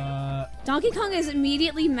 Donkey Kong is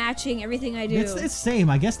immediately matching everything I do. It's same.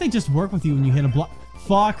 I guess they just work with you when you hit a block.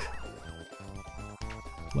 Fuck.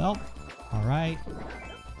 Well, alright.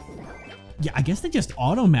 Yeah, I guess they just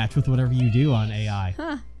auto-match with whatever you do on AI.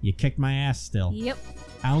 Huh. You kicked my ass still. Yep.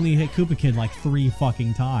 I only hit Koopa Kid like 3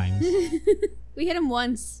 fucking times. We hit him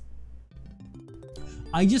once.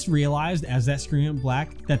 I just realized as that screen went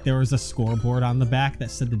black that there was a scoreboard on the back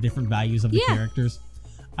that said the different values of the characters.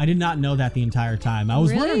 I did not know that the entire time. I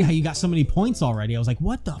was wondering how you got so many points already. I was like,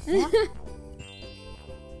 what the fuck?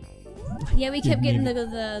 Yeah, we kept getting the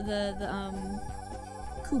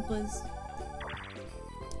Koopas.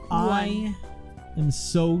 I am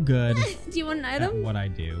so good Do you want an at item? what I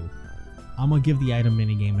do. I'm gonna give the item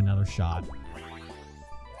minigame another shot.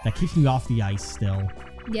 That keeps me off the ice still.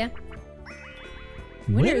 Yeah.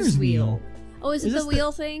 Winner's wheel. Oh, is it the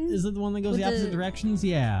wheel thing? Is it the one that goes With the opposite the- directions?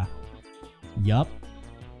 Yeah. Yup.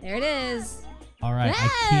 There it is. Alright, Yeah.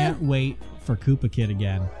 I can't wait for Koopa Kid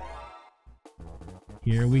again.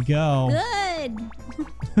 Here we go. Good.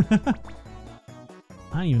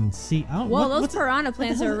 I don't even see. I don't, Whoa, those what's piranha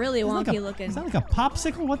plants are really is that like wonky a- looking. Is that like a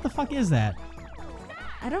popsicle? What the fuck is that?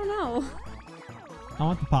 I don't know. I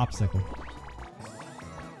want the popsicle.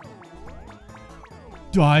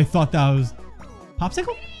 I thought that was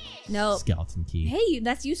popsicle? Nope. Skeleton key. Hey,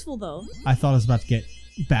 that's useful though. I thought I was about to get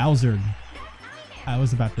Bowsered. I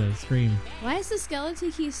was about to scream. Why is the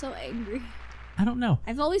skeleton key so angry? I don't know.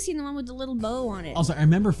 I've always seen the one with the little bow on it. Also, I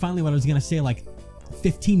remember finally what I was gonna say like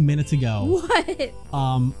 15 minutes ago. What?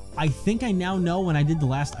 I think I now know when I did the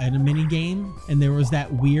last item mini game, and there was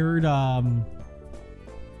that weird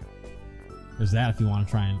there's that if you want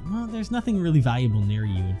to try and, well, there's nothing really valuable near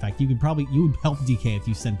you. In fact, you would help DK if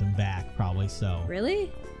you sent him back, probably so.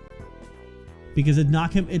 Really? Because it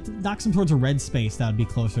knocks him towards a red space that would be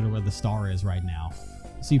closer to where the star is right now.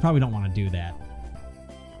 So you probably don't want to do that.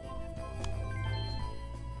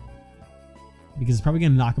 Because it's probably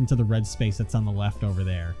going to knock him to the red space that's on the left over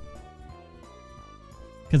there.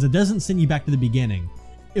 Because it doesn't send you back to the beginning.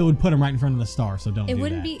 It would put him right in front of the star, so don't do that. It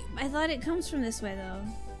wouldn't be. I thought it comes from this way though.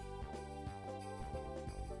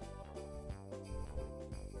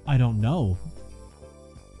 I don't know.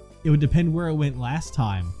 It would depend where it went last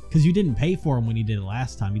time. Because you didn't pay for him when you did it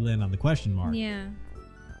last time. You landed on the question mark. Yeah.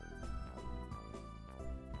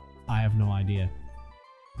 I have no idea.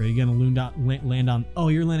 Are you going to land on... Oh,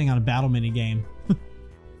 you're landing on a battle mini game.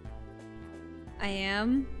 I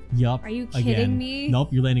am. Yup. Are you kidding again. me? Nope,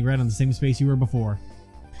 you're landing right on the same space you were before.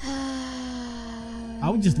 I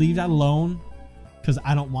would just leave that alone. Because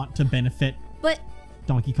I don't want to benefit But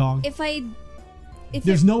Donkey Kong. if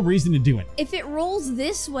There's no reason to do it. if it rolls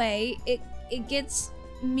this way, it gets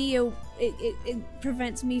me it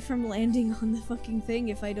prevents me from landing on the fucking thing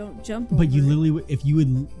if I don't jump over. But you literally, if you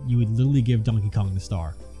would literally give Donkey Kong the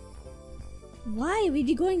star. Why? We'd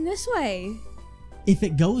be going this way. If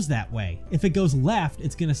it goes that way, if it goes left,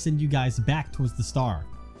 it's gonna send you guys back towards the star.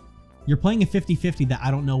 You're playing a 50-50 that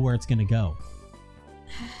I don't know where it's gonna go.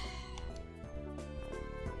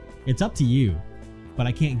 It's up to you, but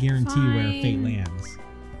I can't guarantee where fate lands.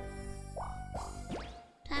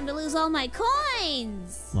 Time to lose all my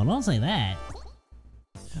coins. Well, don't say that.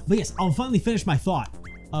 But yes, I'll finally finish my thought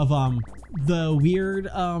of the weird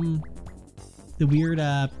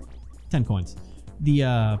 10 coins.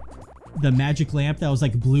 The magic lamp that was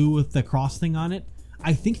like blue with the cross thing on it.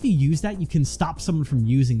 I think if you use that, you can stop someone from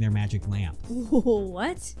using their magic lamp.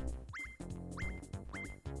 What?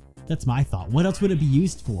 That's my thought. What else would it be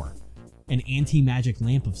used for? An anti-magic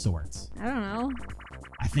lamp of sorts. I don't know.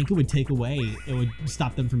 I think it would take away, it would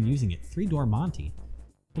stop them from using it. 3-door Monty.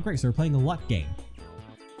 Well, great, so we're playing a luck game.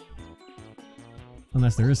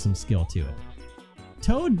 Unless there is some skill to it.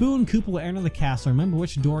 Toad, Boo, and Koopa will enter the castle. Remember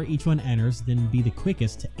which door each one enters, then be the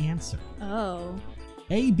quickest to answer. Oh.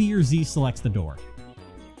 A, B, or Z selects the door.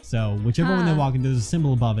 So, whichever one they walk into, there's a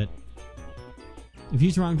symbol above it. If you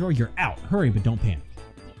use the wrong door, you're out. Hurry, but don't panic.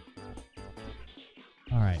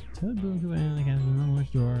 Alright, Toad, Boo, and Koopa enter the castle. Remember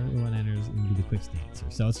which door one enters, and be the quickest to answer.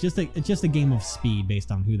 So it's just a game of speed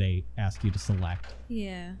based on who they ask you to select.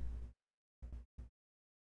 Yeah.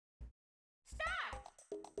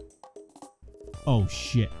 Oh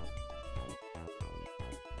shit.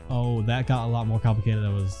 Oh, that got a lot more complicated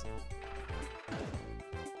than it was.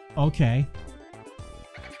 Okay.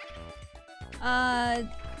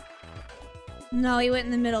 No, he went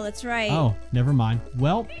in the middle, that's right. Oh, never mind.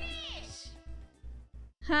 Well.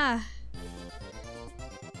 Huh.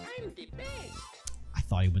 I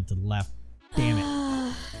thought he went to the left. Damn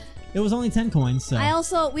it. It was only 10 coins,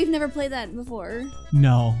 so. We've never played that before.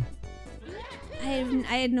 No.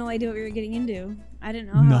 I had no idea what we were getting into. I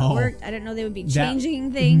didn't know how it worked. I didn't know they would be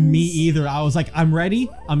changing things. Me either. I was like, I'm ready.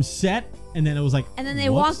 I'm set. And then it was like, and then they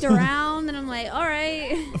walked around, and I'm like, all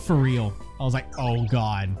right. For real. I was like, oh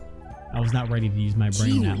god. I was not ready to use my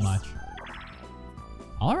brain that much.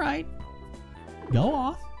 All right. Go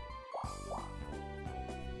off.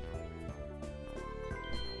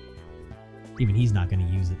 Even he's not going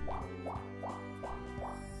to use it.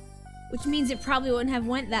 Which means it probably wouldn't have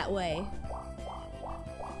went that way.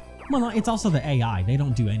 Well, no, it's also the AI. They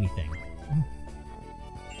don't do anything.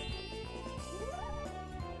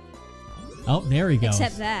 Oh, there he goes.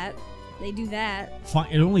 Except that. They do that.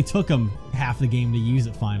 It only took them half the game to use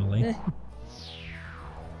it finally.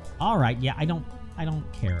 Alright, yeah, I don't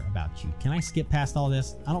care about you. Can I skip past all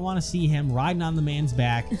this? I don't want to see him riding on the man's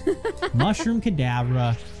back. Mushroom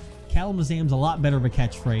Cadabra. Kalamazam's a lot better of a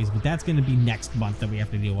catchphrase, but that's going to be next month that we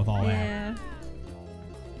have to deal with all that.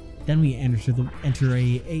 Then we enter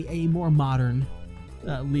a more modern,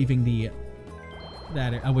 leaving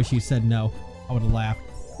that. I wish you said no. I would have laughed.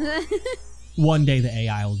 One day the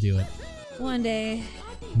AI will do it. One day.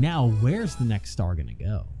 Now, where's the next star gonna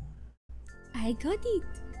go? I got it.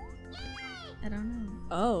 I don't know.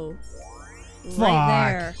 Oh. Fuck. Right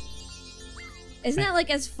there. Isn't that like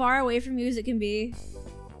as far away from you as it can be?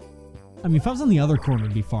 I mean, if I was on the other corner,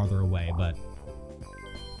 it'd be farther away, but...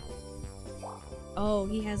 Oh,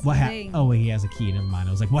 he has the thing. Oh, wait, he has a key. Never mind.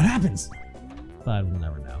 I was like, what happens? But we'll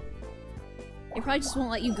never know. It probably just won't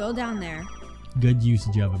let you go down there. Good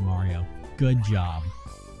usage of it, Mario. Good job.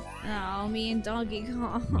 Oh, me and Donkey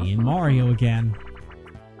Kong. Me and Mario again.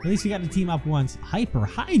 At least we got to team up once. Hyper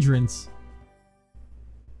hydrants.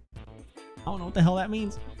 I don't know what the hell that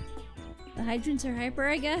means. The hydrants are hyper,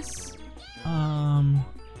 I guess.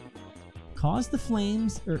 Cause the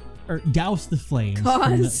flames, or douse the flames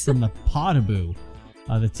Cause. from the Potaboo.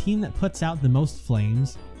 The team that puts out the most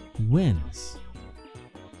flames wins.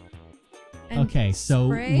 And okay, so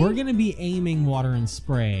we're gonna be aiming water and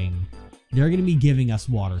spraying. They're gonna be giving us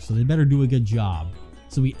water, so they better do a good job.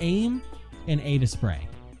 So we aim and A to spray,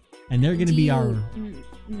 and they're gonna be our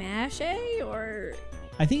mash A or.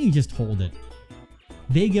 I think you just hold it.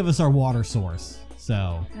 They give us our water source,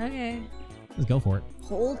 so Okay. let's go for it.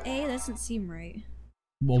 Hold A? That doesn't seem right.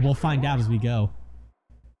 Well, we'll find out as we go.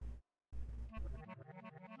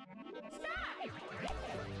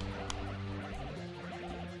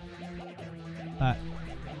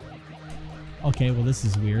 Okay, well this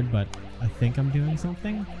is weird, but I think I'm doing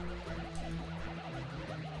something.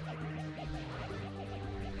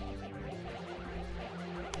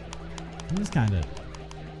 I'm just kind of...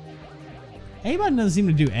 A-button doesn't seem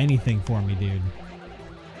to do anything for me, dude. In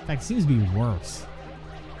fact, it seems to be worse.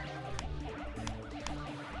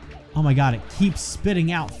 Oh my god, it keeps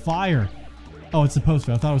spitting out fire. Oh, it's supposed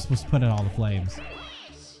to. I thought it was supposed to put out all the flames.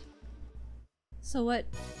 So what?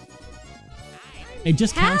 It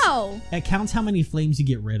just counts. How? It counts how many flames you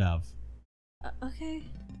get rid of. Okay.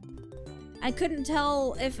 I couldn't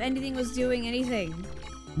tell if anything was doing anything.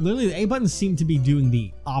 Literally, the A button seemed to be doing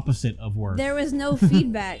the opposite of work. There was no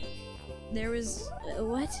feedback. There was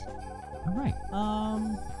what? All right.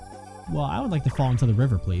 Well, I would like to fall into the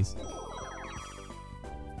river, please.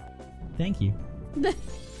 Thank you.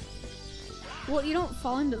 Well, you don't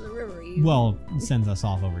fall into the river. You... Well, it sends us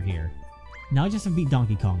off over here. Now I just have to beat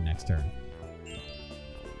Donkey Kong next turn.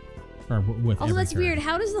 Or with Also, every that's turn. weird.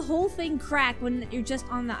 How does the whole thing crack when you're just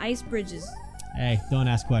on the ice bridges? Hey, don't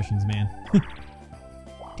ask questions, man.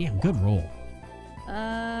 Damn, good roll.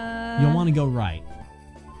 You'll want to go right.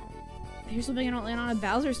 Here's something I don't land on a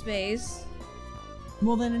Bowser space.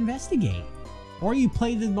 Well, then investigate. Or you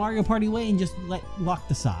play the Mario Party way and just let luck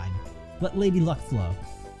decide. Let Lady Luck flow.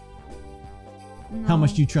 No. How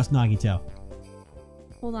much do you trust Nagito?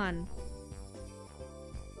 Hold on.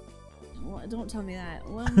 Well, don't tell me that.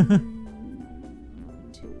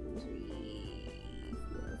 1, 2, 3,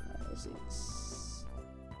 4, 5, 6.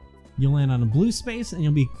 You'll land on a blue space and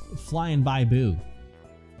you'll be flying by Boo.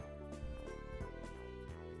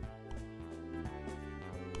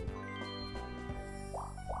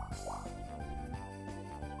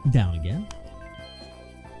 Down again.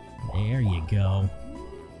 There you go.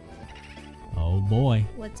 Oh boy.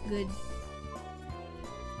 What's good?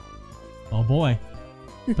 Oh boy.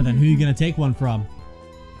 But then who are you gonna take one from?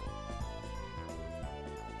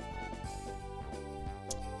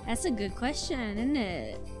 That's a good question, isn't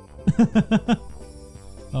it?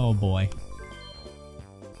 Oh boy.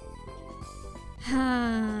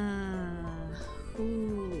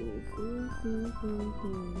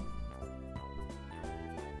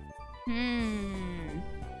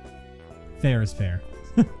 Fair is fair.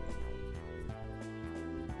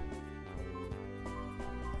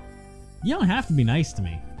 You don't have to be nice to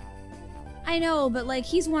me. I know, but like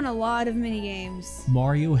he's won a lot of minigames.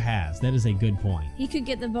 Mario has. That is a good point. He could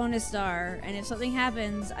get the bonus star, and if something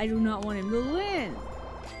happens, I do not want him to win.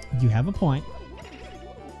 You have a point.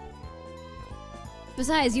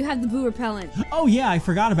 Besides, you have the boo repellent. Oh yeah, I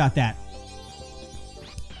forgot about that.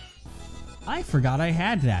 I forgot I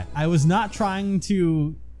had that. I was not trying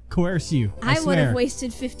to coerce you. I would have swear.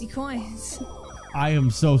 wasted 50 coins. I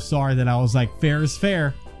am so sorry that I was like, fair is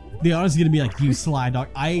fair. The honest is gonna be like, you sly dog.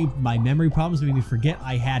 My memory problems made me forget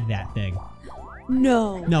I had that thing.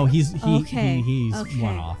 No. No, he's okay. he's okay.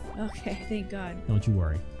 one off. Okay, thank God. Don't you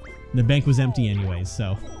worry. The bank was empty anyways,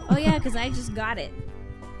 so. Oh yeah, because I just got it.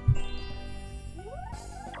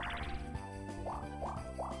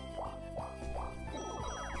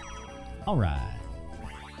 All right.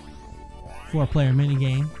 4-player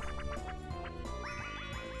minigame.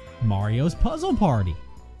 Mario's Puzzle Party.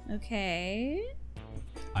 Okay.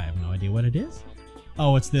 I have no idea what it is.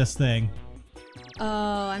 Oh, it's this thing.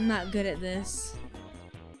 Oh, I'm not good at this.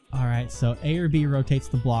 All right, so A or B rotates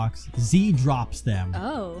the blocks. Z drops them.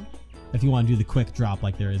 Oh. If you want to do the quick drop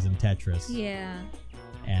like there is in Tetris. Yeah.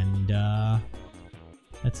 And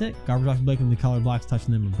that's it. Garbage blocks breaking the color blocks,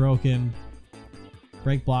 touching them are broken.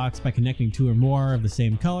 Break blocks by connecting 2 or more of the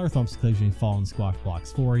same color. Thumps occasionally fall and squash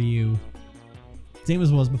blocks for you. Same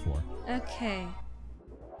as it was before. Okay.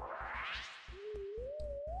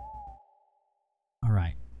 All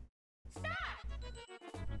right.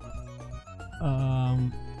 Oh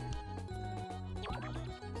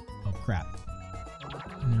crap.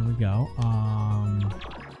 There we go.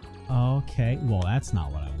 Okay. Well, that's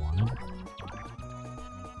not what I wanted.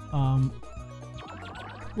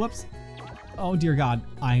 Whoops. Oh dear God,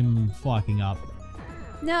 I'm fucking up.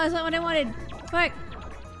 No, that's not what I wanted. Fuck.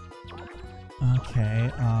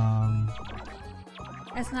 Okay.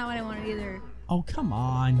 That's not what I wanted either. Oh come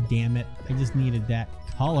on, damn it! I just needed that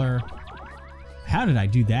color. How did I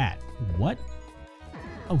do that? What?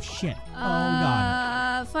 Oh shit. Oh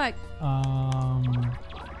God. Fuck.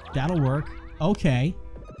 That'll work. Okay.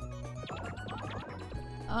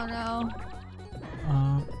 Oh no.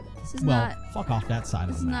 This is Well, not. fuck off that side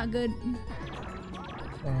This of is the not map. good.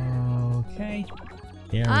 Okay.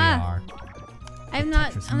 There we are. I'm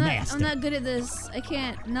not. Tetris I'm not. nasty. I'm not good at this. I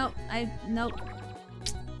can't. Nope. Nope.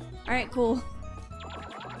 All right. Cool.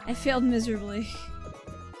 I failed miserably.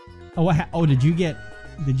 Oh, oh, did you get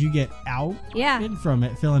out? Yeah. From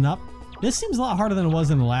it filling up? This seems a lot harder than it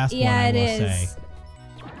was in the last one. Yeah, I it will is. say.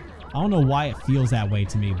 I don't know why it feels that way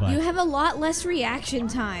to me, but You have a lot less reaction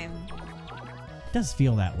time. it does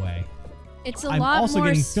feel that way. It's a I'm lot also more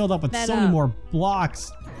getting filled up with sped so many up. more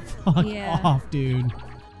blocks. Fuck Yeah. off, dude.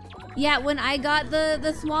 Yeah, when I got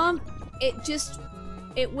the swamp,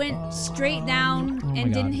 it went straight down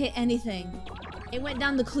and didn't hit anything. It went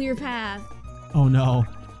down the clear path. Oh no.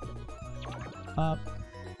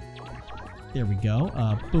 There we go.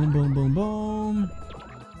 Boom, boom, boom, boom.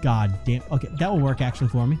 God damn. Okay, that will work actually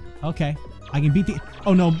for me. Okay. I can beat the...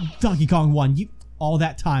 Oh no, Donkey Kong won. All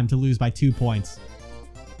that time to lose by 2 points.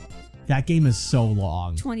 That game is so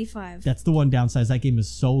long. 25. That's the one downside. That game is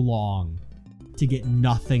so long to get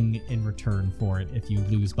nothing in return for it if you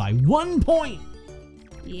lose by 1 point.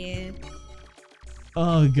 Yeah.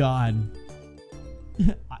 Oh god.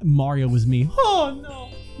 Mario was me. Oh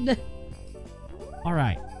no. All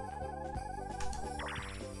right.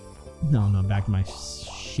 No, back to my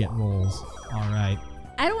shit rolls. All right.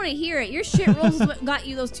 I don't want to hear it. Your shit rolls is what got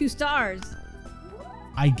you those 2 stars.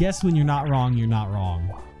 I guess when you're not wrong, you're not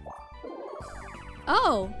wrong.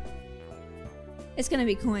 Oh. It's gonna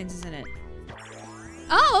be coins, isn't it?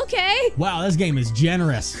 Oh, okay. Wow, this game is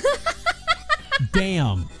generous.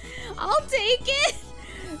 Damn. I'll take it.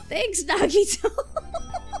 Thanks, Nagito.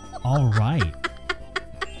 All right.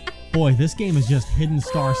 Boy, this game is just Hidden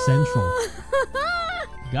Star Central.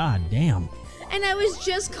 God damn. And I was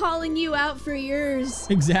just calling you out for yours.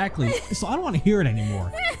 Exactly. So I don't want to hear it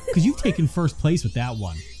anymore. Because you've taken first place with that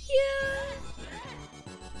one. Yeah.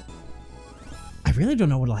 I really don't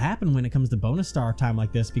know what'll happen when it comes to bonus star time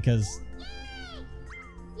like this because...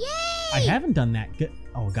 Yay! I haven't done that good.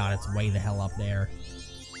 Oh god, it's way the hell up there.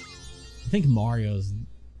 I think Mario's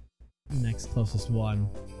the next closest one.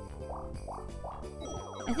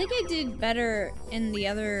 I think I did better in the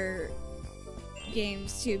other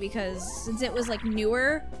games too because since it was like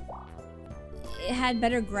newer, it had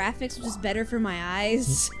better graphics, which is better for my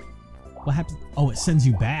eyes. What happens? Oh, it sends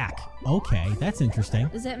you back. Okay, that's interesting.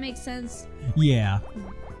 Does that make sense? Yeah.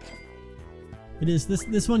 It is.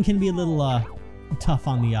 This one can be a little tough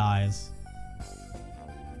on the eyes.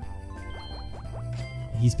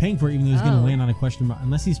 He's paying for it even though he's going to land on a question mark.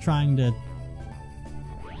 Unless he's trying to...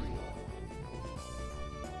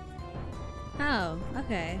 Oh,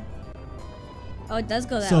 okay. Oh, it does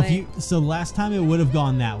go that way. So last time it would have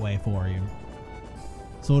gone that way for you.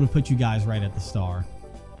 So it would have put you guys right at the star.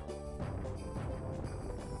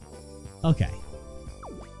 Okay.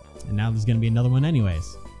 And now there's going to be another one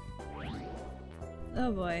anyways.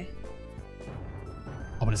 Oh boy.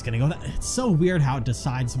 Oh, but it's going to go that... It's so weird how it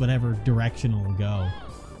decides whatever direction it'll go.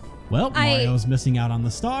 Well, Mario's missing out on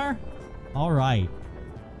the star. All right.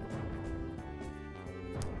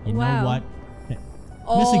 You know what?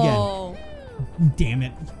 Miss again. Damn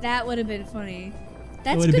it. That would have been funny.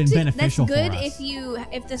 That would have been beneficial for us. That's good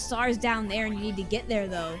if the star's down there and you need to get there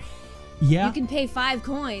though. Yeah. You can pay 5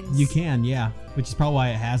 coins. You can, yeah. Which is probably why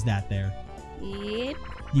it has that there. Yep.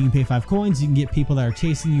 You can pay 5 coins. You can get people that are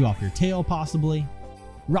chasing you off your tail, possibly.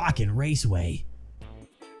 Rockin' Raceway.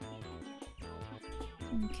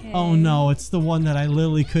 Okay. Oh no, it's the one that I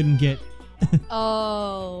literally couldn't get.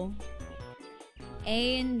 Oh.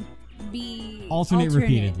 A and B. Alternate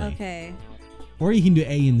repeatedly. Okay. Or you can do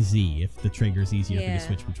A and Z if the trigger's easier for you to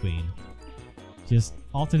switch between. Just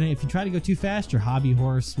alternate. If you try to go too fast, your hobby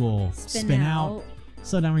horse will spin out.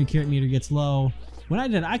 Slow down when your carrot meter gets low. When I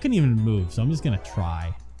did, I couldn't even move, so I'm just gonna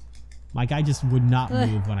try. My guy just would not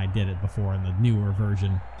move when I did it before in the newer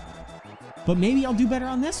version. But maybe I'll do better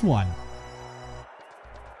on this one.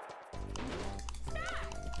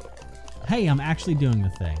 Hey, I'm actually doing the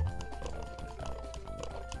thing.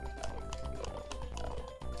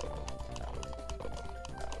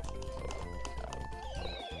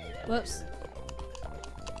 Whoops.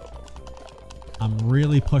 I'm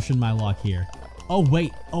really pushing my luck here. Oh,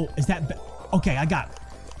 wait. Oh, is that... Okay, I got it.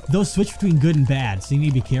 Those switch between good and bad, so you need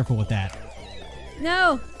to be careful with that.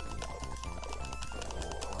 No.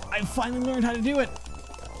 I finally learned how to do it.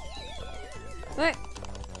 What?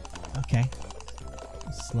 Okay.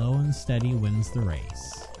 Slow and steady wins the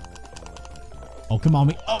race. Oh, come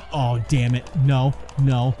on. Oh, damn it. No,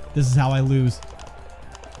 no. This is how I lose.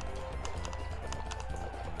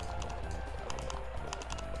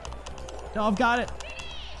 No, I've got it.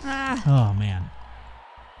 Ah. Oh, man.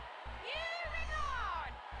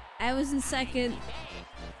 I was in second.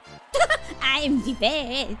 I'm the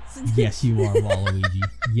best. Yes, you are, Waluigi.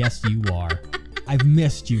 Yes, you are. I've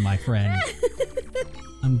missed you, my friend.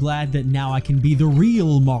 I'm glad that now I can be the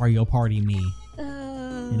real Mario Party me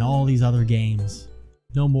in all these other games.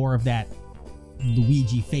 No more of that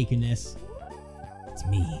Luigi fakeness. It's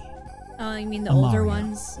me. Oh, you mean the older Mario.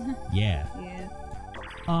 ones? Yeah. Yeah.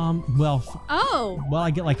 Well. Oh. Well,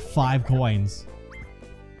 I get like 5 coins.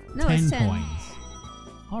 No, 10 it's 10 coins.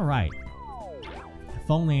 All right. If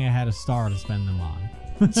only I had a star to spend them on.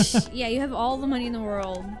 Yeah, you have all the money in the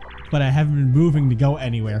world. but I haven't been moving to go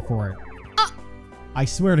anywhere for it. I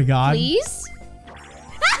swear to God. Please?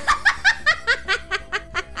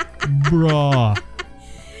 Bruh.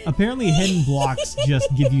 Apparently hidden blocks just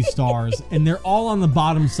give you stars, and they're all on the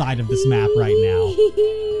bottom side of this map right now.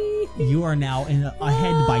 You are now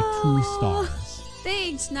ahead by 2 stars.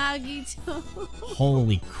 Thanks, Nagito.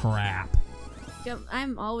 Holy crap.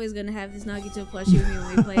 I'm always gonna have this Nagito plushie with me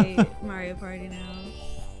when we play Mario Party now.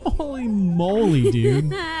 Holy moly,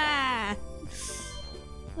 dude.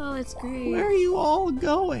 Oh, that's great. Where are you all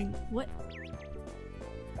going? What?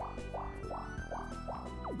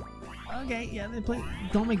 Okay, yeah,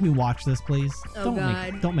 don't make me watch this, please. Oh,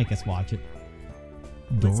 God. Don't make us watch it.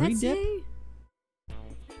 What's Dory that dip? say?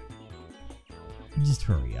 Just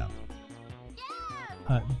hurry up.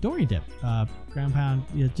 Dory dip. Ground pound.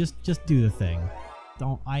 Yeah, just do the thing.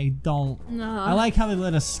 No. I like how they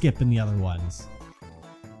let us skip in the other ones.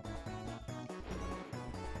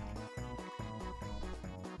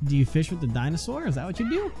 Do you fish with the dinosaur? Is that what you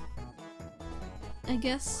do? I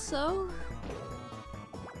guess so.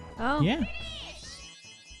 Oh. Yeah.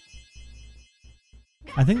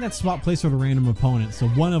 I think that's swap place with a random opponent, so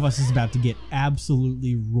one of us is about to get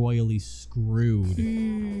absolutely royally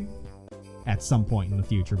screwed at some point in the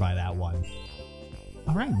future by that one.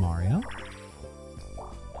 Alright, Mario.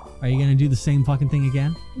 Are you gonna do the same fucking thing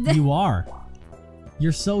again? You are.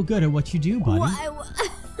 You're so good at what you do, buddy.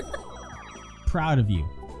 Proud of you.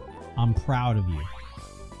 I'm proud of you.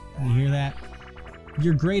 You hear that?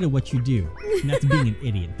 You're great at what you do. And that's being an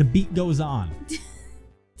idiot. The beat goes on.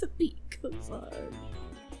 The beat goes on.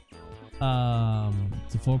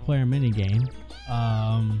 It's a 4-player minigame.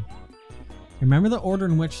 Remember the order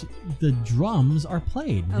in which the drums are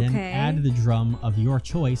played. Okay. Then add the drum of your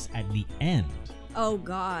choice at the end. Oh,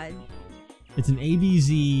 God. It's an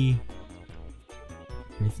ABZ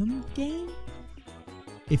rhythm game?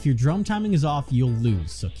 If your drum timing is off, you'll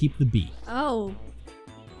lose, so keep the beat. Oh.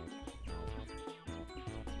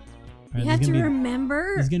 Right, you have to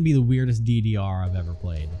remember? This is going to be the weirdest DDR I've ever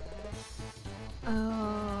played.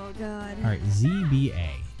 Oh, God. Alright, ZBA.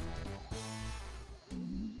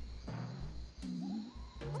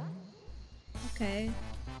 Okay.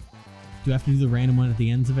 Do I have to do the random one at the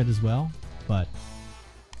ends of it as well? But...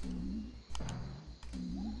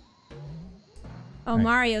 Oh, right.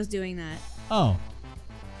 Mario's doing that. Oh.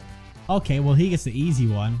 Okay, well he gets the easy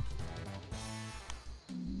one.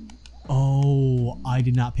 Oh, I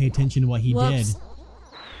did not pay attention to what he did.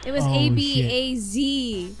 It was Oh,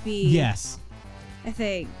 A-B-A-Z-B. Yes. I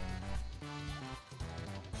think.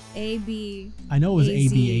 A-B. I know it was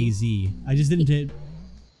A-B-A-Z. I just didn't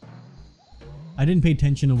I didn't pay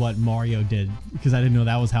attention to what Mario did because I didn't know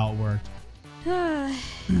that was how it worked.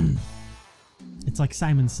 It's like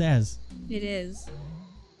Simon Says. It is.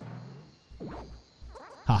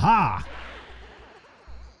 Haha!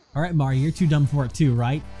 Alright, Mario, you're too dumb for it too,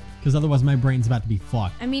 right? Because otherwise my brain's about to be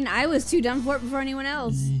fucked. I mean, I was too dumb for it before anyone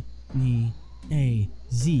else.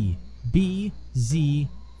 A-B-A-Z. B-Z.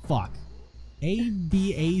 Fuck. A-B-A-Z-B-Z-B-Z.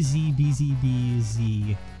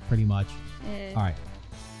 Pretty much. Alright.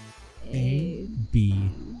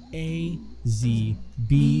 A-B-A-Z-B-Z-B-A.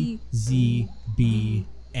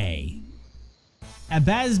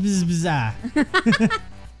 Abazbzbza.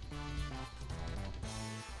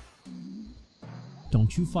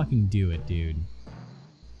 Don't you fucking do it, dude.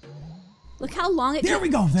 Look how long it There we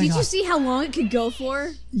go. Did you see how long it could go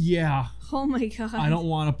for? Yeah. Oh my god. I don't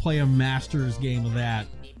want to play a Masters game of that.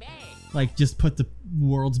 Like, just put the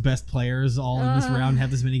world's best players all in this round, have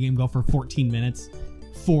this minigame go for 14 minutes.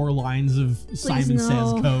 4 lines of Simon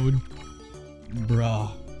Says code.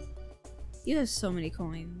 Bruh. You have so many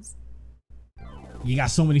coins. You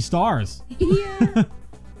got so many stars. Yeah.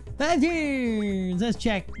 5 turns. Let's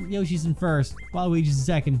check. Yoshi's in first. Waluigi's in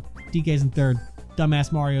second. DK's in third.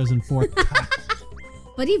 Dumbass Mario's in fourth.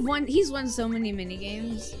 But he's won so many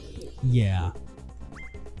minigames. Yeah.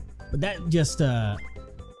 But that just, on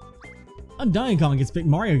Donkey Kong gets big.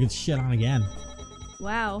 Mario gets shit on again.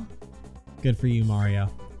 Wow. Good for you, Mario.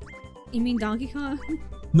 You mean Donkey Kong?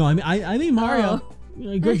 No, I mean Mario.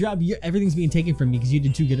 Good job. Everything's being taken from me because you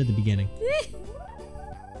did too good at the beginning.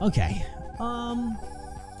 Okay. I'm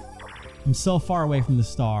so far away from the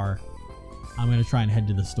star. I'm gonna try and head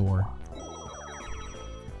to the store.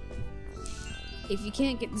 If you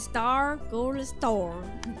can't get the star, go to the store.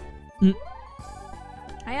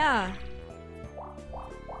 Hiya.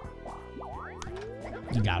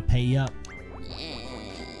 You gotta pay up.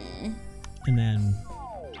 And then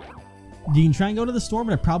you can try and go to the store,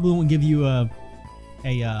 but I probably won't give you I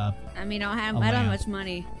mean, I don't have much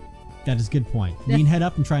money. That is a good point. You can head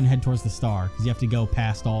up and try and head towards the star because you have to go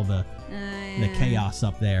past all the chaos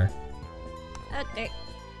up there. Okay.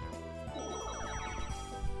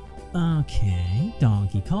 Okay,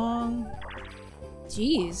 Donkey Kong.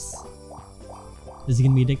 Jeez. Is he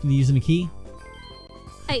gonna be addicted to using a key?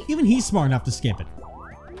 Hey. Even he's smart enough to skip it.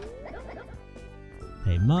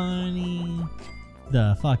 Pay money.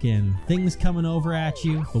 The fucking thing's coming over at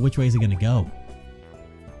you, but which way is it gonna go?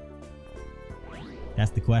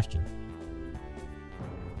 That's the question.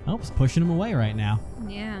 Oh, it's pushing him away right now.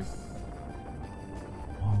 Yeah.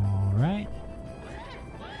 All right.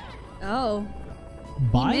 Oh.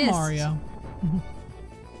 Bye, missed. Mario.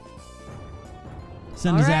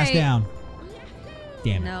 Send his ass Alright. down.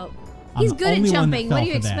 Damn it. No. I'm He's the good at only one that jumping. What fell do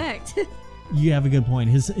you for that. expect? You have a good point.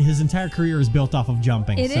 His entire career is built off of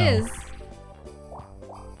jumping. It so. is.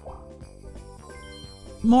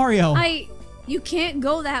 Mario. You can't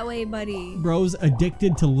go that way, buddy. Bro's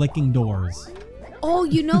addicted to licking doors. Oh,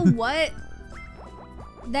 you know what?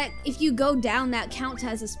 That if you go down, that counts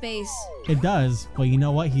as a space. It does, but you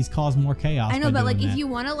know what? He's caused more chaos. I know, by but like doing if that. you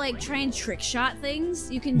want to like try and trick shot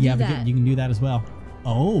things, you can Yeah, do but that. you can do that as well.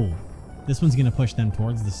 Oh, this one's gonna push them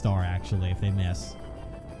towards the star. Actually, if they miss.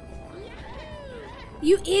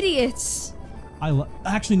 You idiots!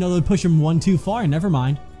 Actually no, they'd push him one too far. Never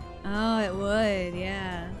mind. Oh, it would,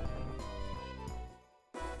 yeah.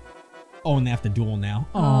 Oh, and they have to duel now.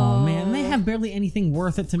 Oh, man, they have barely anything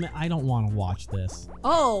worth it to me. I don't want to watch this.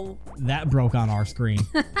 Oh, That broke on our screen.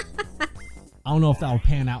 I don't know if that'll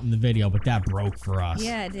pan out in the video, but that broke for us.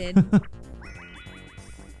 yeah, it did.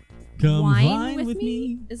 Come Wine vine with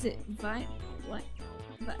me? Is it vine? What?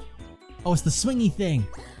 Oh, it's the swingy thing.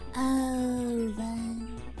 Oh, vine.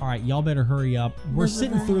 All right, y'all better hurry up. We're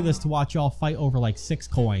sitting through this to watch y'all fight over like 6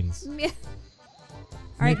 coins. Yeah.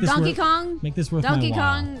 All right, Donkey Kong. Make this worth Donkey my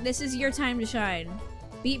while. Kong, this is your time to shine.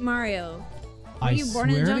 Beat Mario. Were I you born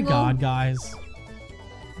in the swear to jungle? God, guys.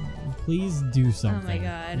 Please do something. Oh my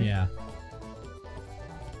God. Yeah.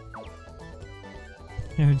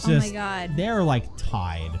 They're just, Oh my God. They're like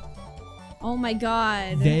tied. Oh my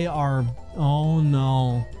God. They are, oh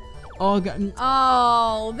no. Oh God.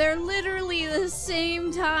 Oh, they're literally the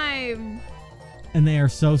same time. And they are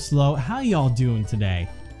so slow. How y'all doing today?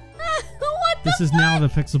 What the This is now the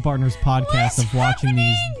Pixel Partners podcast What's of watching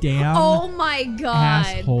these damn Oh my God.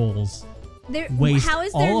 assholes There, waste how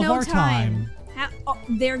is there all of no our time. How, oh,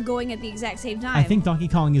 they're going at the exact same time. I think Donkey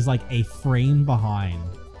Kong is like a frame behind.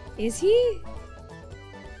 Is he?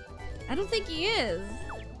 I don't think he is.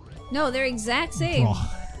 No, they're exact same. Bro.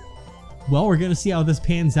 Well, we're gonna see how this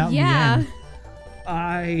pans out Yeah. in the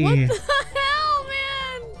end. What the hell,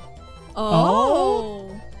 man?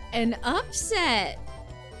 Oh, an upset.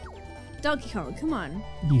 Donkey Kong, come on.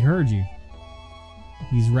 He heard you.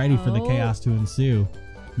 He's ready for the Oh. chaos to ensue.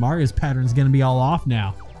 Mario's pattern's gonna be all off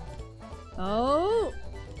now. Oh.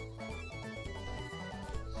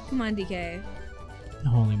 Come on, DK.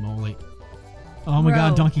 Holy moly. Oh my Bro.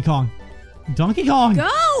 God, Donkey Kong. Donkey Kong! Go!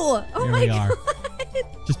 Oh There my we are. God.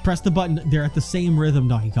 Just press the button. They're at the same rhythm,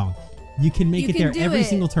 Donkey Kong. You can make You it can there do every it.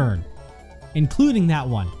 single turn. Including that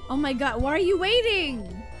one. Oh my God, why are you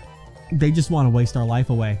waiting? They just want to waste our life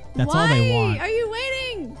away. That's all they want. Why are you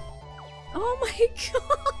waiting? Oh my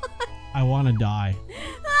God. I want to die.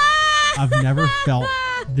 I've never felt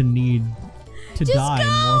the need to Just die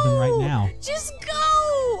more than right go! now. Just go!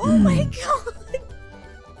 Oh my God.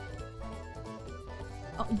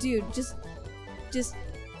 Oh, dude, just,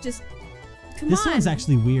 come This on. sounds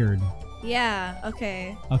actually weird. Yeah,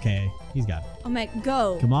 okay. Okay, he's got it. Oh my,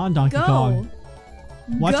 go. Come on, Donkey Go. Kong.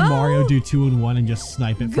 Watch Go. Mario do 2 in 1 and just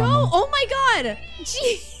snipe it Go! from him. Oh my God!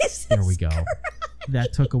 Jesus There we go. Christ.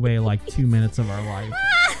 That took away like 2 minutes of our life.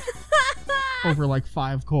 Over like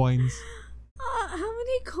 5 coins. How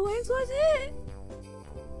many coins was it?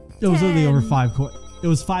 It was only over 10. 5 coins. It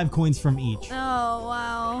was 5 coins from each. Oh,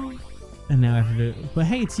 wow. And now I have to do. But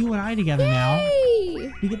hey, it's you and I together now.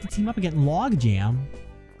 Hey! We get to team up and get in Log Jam.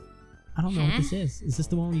 I don't know what Huh? this is. Is this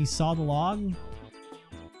the one where you saw the log?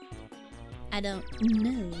 I don't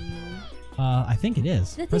know. I think it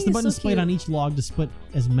is. That Press thing the is button so to split cute. on each log to split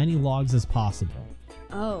as many logs as possible.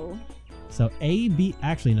 Oh. So A, B,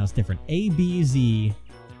 actually no, it's different. A, B, Z.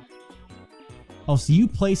 Oh, so you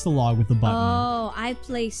place the log with the button. Oh, I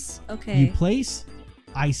place. Okay. You place,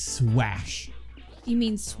 I swash. You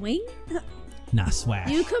mean swing? Nah, swash.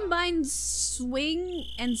 You combine swing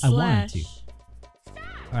and I wanted slash. to.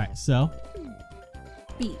 Alright, so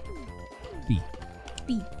B. B,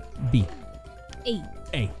 B. B, A.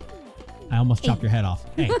 A. I almost chopped A. your head off.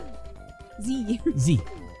 A, Z. Z,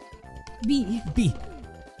 B. B,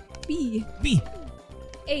 B. B,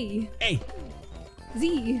 A. A,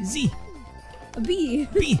 Z. Z, B.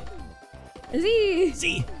 B, Z.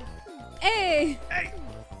 Z, A. A,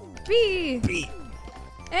 B. B.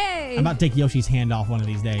 A. I'm about to take Yoshi's hand off one of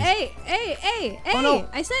these days. A. Oh, no.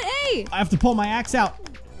 I said A. I have to pull my axe out.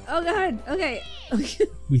 Oh god. Okay.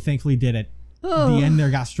 We thankfully did it. Oh. The end there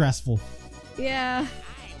got stressful. Yeah.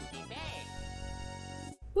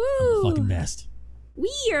 Woo. I'm the fucking best.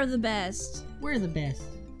 We are the best. We're the best.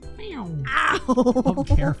 Ow. Oh,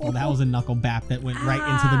 careful. That was a knuckle bap that went right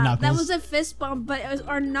into the knuckles. That was a fist bump, but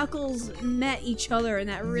our knuckles met each other and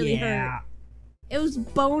that really hurt. It was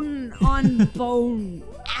bone on bone.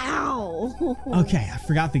 Ow. Okay, I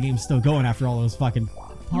forgot the game's still going after all those fucking...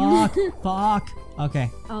 Fuck.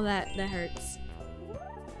 Okay. Oh, that hurts.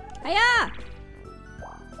 Hiya!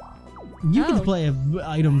 You get to play a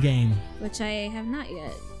item game. Which I have not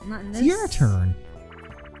yet. Not in this. It's your turn.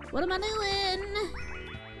 What am I doing?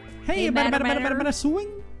 Hey, better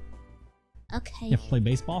swing. Okay. You have to play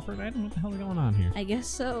baseball for an item? What the hell is going on here? I guess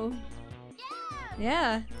so.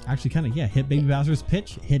 Yeah. Actually, kind of, yeah. Hit Baby Bowser's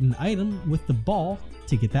pitch, hit an item with the ball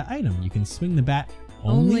to get that item. You can swing the bat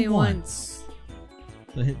only once.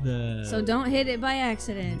 So hit the... So don't hit it by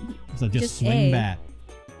accident. So just swing bat.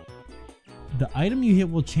 The item you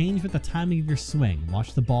hit will change with the timing of your swing.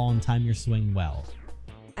 Watch the ball and time your swing well.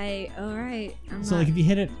 Alright. So like if you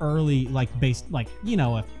hit it early, like you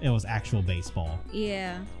know, if it was actual baseball.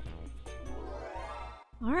 Yeah.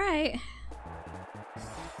 Alright.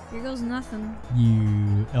 Here goes nothing.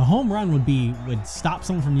 A home run would stop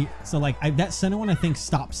someone from so like that center one I think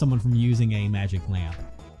stops someone from using a magic lamp.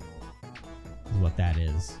 Is what that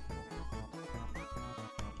is.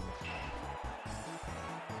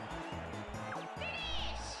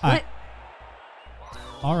 What?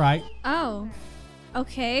 All right. Oh.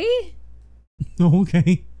 Okay.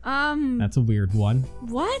 Okay. That's a weird one.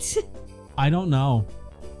 What? I don't know.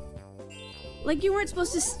 Like you weren't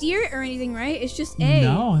supposed to steer it or anything, right? It's just A.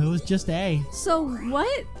 No, it was just A. So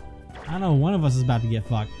what? I don't know. One of us is about to get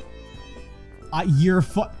fucked.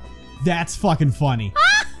 That's fucking funny.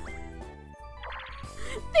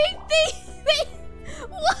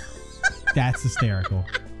 That's hysterical.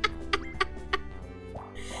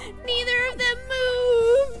 Neither of them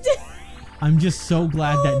moved. I'm just so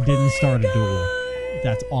glad that didn't start a duel. God.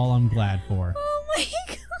 That's all I'm glad for. Oh my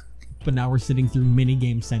god. But now we're sitting through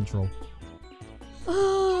Minigame Central.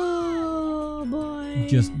 Oh boy.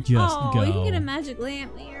 Just go. You can get a magic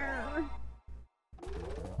lamp here.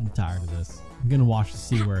 I'm tired of this. I'm gonna watch to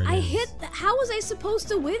see where it is. How was I supposed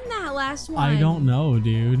to win that last one? I don't know,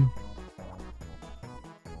 dude.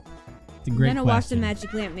 It's a great I'm gonna question. watch the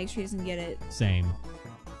magic lamp, make sure he doesn't get it. Same.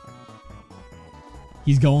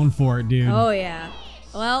 He's going for it, dude. Oh yeah.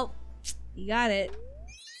 Well, you got it.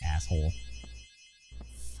 Asshole.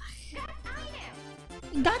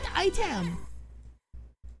 Got the item.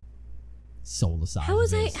 Soul aside. How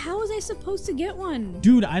was I supposed to get one?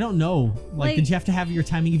 Dude, I don't know. Like, did you have to have your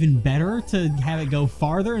timing even better to have it go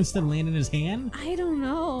farther instead of land in his hand? I don't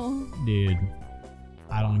know. Dude,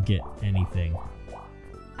 I don't get anything.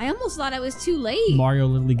 I almost thought I was too late. Mario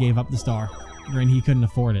literally gave up the star. And he couldn't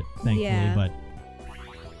afford it, thankfully, Yeah. but...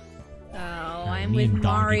 Oh, I'm me with and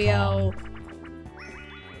Donkey Mario. Kong.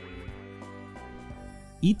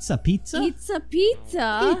 Eats a pizza? Eats a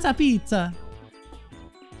pizza. Eats a pizza.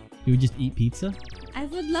 You would just eat pizza? I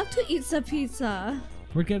would love to eat some pizza.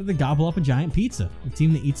 We're going to gobble up a giant pizza. The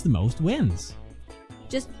team that eats the most wins.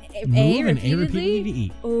 Just Move A and A repeatedly? repeatedly to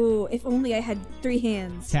eat. Oh, if only I had 3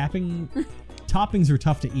 hands. Toppings are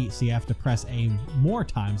tough to eat, so you have to press A more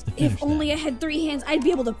times to finish If only them. I had 3 hands, I'd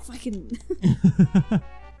be able to fucking...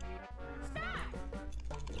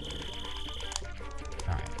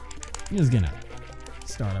 Alright. I'm just gonna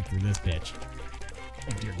start up through this bitch.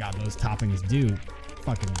 Oh dear god, those toppings do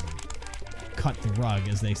fucking cut the rug,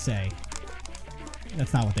 as they say.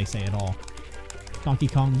 That's not what they say at all. Donkey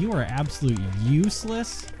Kong, you are absolute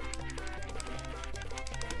useless.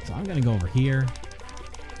 So I'm gonna go over here.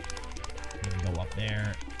 I'm gonna go up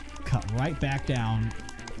there. Cut right back down.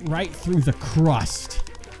 Right through the crust.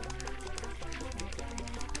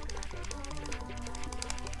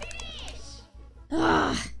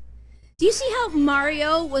 Ah. Do you see how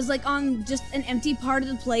Mario was like on just an empty part of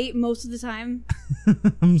the plate most of the time?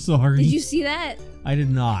 I'm sorry. Did you see that? I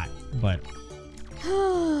did not, but...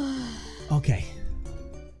 Okay.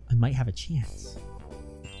 I might have a chance.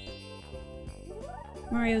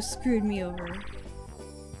 Mario screwed me over.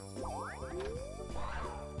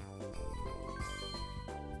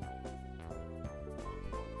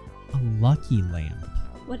 A lucky lamp.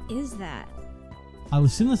 What is that? I would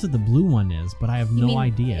assume that's what the blue one is, but I have You no mean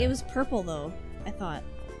idea. It was purple though, I thought.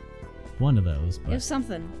 One of those, It but... was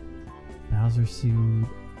something. Bowser suit,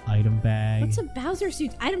 item bag. What's a Bowser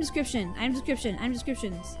suit? Item description. Item description. Item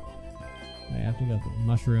descriptions. I have to go through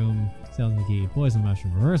mushroom, salesman key, poison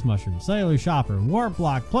mushroom, reverse mushroom, cellular shopper, warp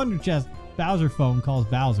block, plunder chest, Bowser phone calls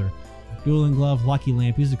Bowser, dueling glove, lucky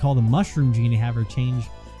lamp. Used to call the mushroom genie, have her change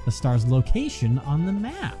the star's location on the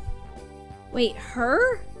map. Wait,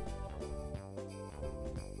 her?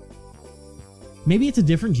 Maybe it's a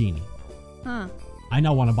different genie. Huh. I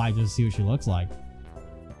now want to buy just to see what she looks like.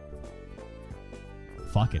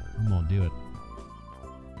 Fuck it, I'm gonna do it.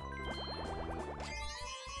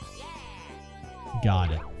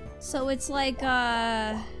 Got it. So it's like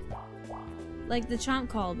the Chomp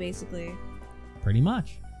Call, basically. Pretty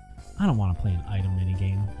much. I don't want to play an item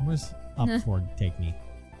minigame. Where's up for take me?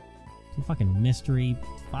 Some fucking mystery.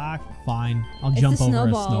 Fuck. Fine. I'll It's jump the over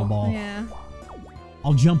a snowball. Yeah.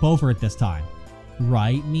 I'll jump over it this time.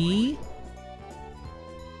 Right, me?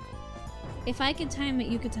 If I could time it,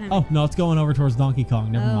 you could time it. Oh, no, it's going over towards Donkey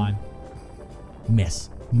Kong. Never Oh. mind. Miss.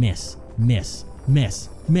 Miss. Miss. Miss.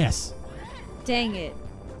 Miss. Dang it.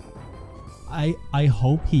 I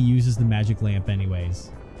hope he uses the magic lamp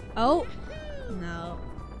anyways. Oh. No.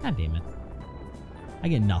 God damn it. I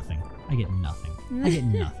get nothing. I get nothing. I get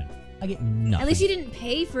nothing. I get nothing. At least you didn't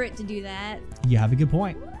pay for it to do that. You have a good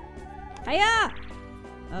point. Hiya!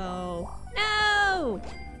 Oh. No!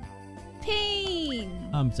 Pain!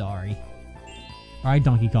 I'm sorry. Alright,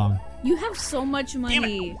 Donkey Kong. You have so much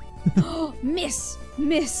money. Miss!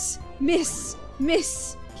 Miss! Miss!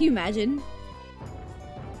 Miss! Can you imagine?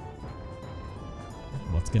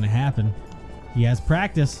 What's gonna happen? He has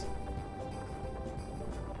practice.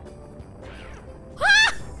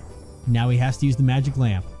 Now he has to use the magic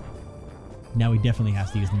lamp. Now he definitely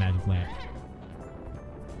has to use the magic lamp.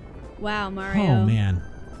 Wow, Mario. Oh, man.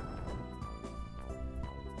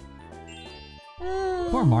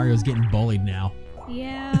 Poor Mario's getting bullied now.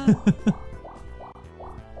 Yeah.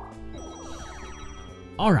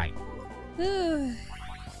 Alright.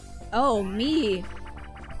 Oh, me.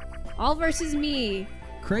 All versus me.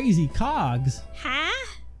 Crazy Cogs. Huh?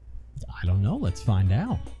 I don't know. Let's find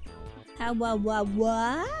out. How,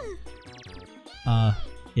 what?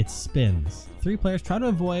 It spins. 3 players try to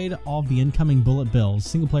avoid all the incoming bullet bills.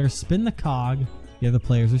 Single player spin the cog the other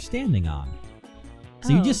players are standing on.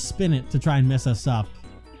 So you Oh. just spin it to try and mess us up.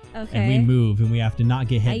 Okay. And we move, and we have to not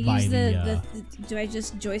get I hit by use the do I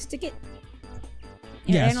just joystick it?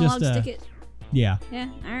 Yeah, it's analog just, stick it? yeah. Yeah,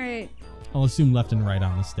 alright. I'll assume left and right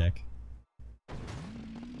on the stick.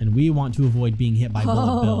 And we want to avoid being hit by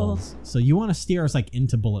bullet Oh. bills. So you want to steer us like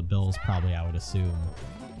into bullet bills, probably, I would assume.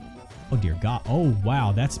 Oh dear God. Oh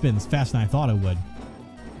wow, that spins faster than I thought it would.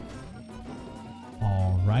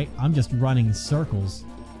 Alright, I'm just running circles.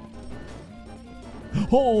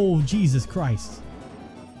 Oh, Jesus Christ.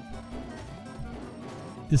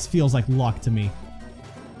 This feels like luck to me.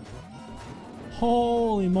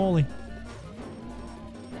 Holy moly.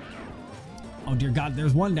 Oh dear God,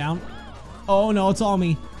 there's one down. Oh no, it's all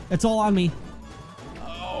me. It's all on me.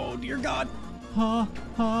 Oh dear God. Oh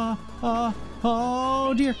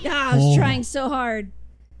dear. Yeah, I was Oh. trying so hard.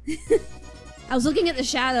 I was looking at the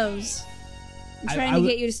shadows. I'm trying to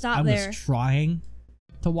get you to stop I there. was trying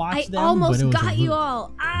to watch I them, but almost it was got you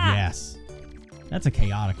all. Ah! Yes. That's a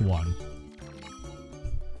chaotic one.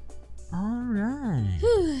 Alright.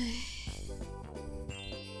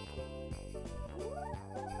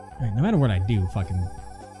 Alright, no matter what I do, fucking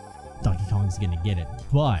Donkey Kong's gonna get it.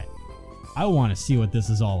 But I want to see what this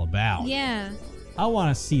is all about. Yeah. I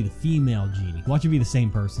want to see the female genie. Watch it be the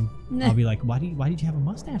same person. I'll be like, why did you have a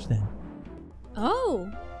mustache then?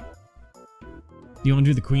 Oh. Do you want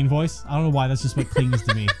to do the queen voice? I don't know why, that's just what clings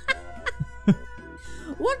to me.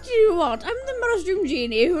 What do you want? I'm the mushroom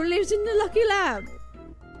genie who lives in the lucky lamp.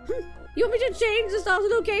 You want me to change the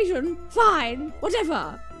star's location? Fine.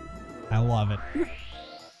 Whatever. I love it.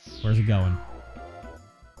 Where's it going?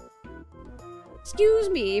 Excuse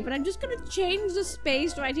me, but I'm just gonna change the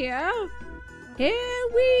space right here. Here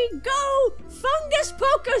we go! Fungus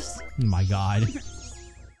Pocus! Oh my God.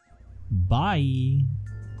 Bye.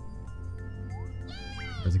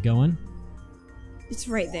 Where's it going? It's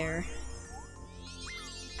right there.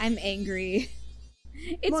 I'm angry.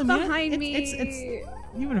 It's Well, I mean, behind me. it's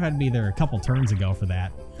you would have had to be there a couple turns ago for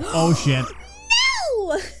that. Oh shit.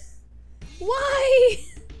 No! Why?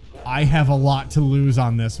 I have a lot to lose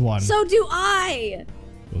on this one. So do I.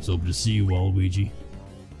 Let's hope to see you, Waluigi.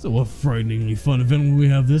 So what frighteningly fun event will we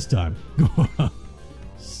have this time?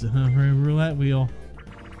 Sorry, roulette wheel.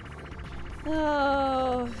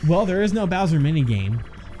 Oh. Well, there is no Bowser minigame.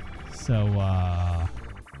 So,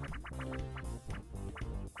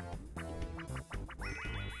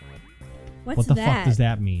 What's what the that? fuck does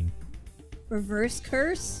that mean? Reverse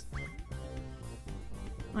curse?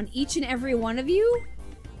 On each and every one of you?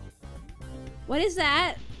 What is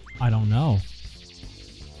that? I don't know.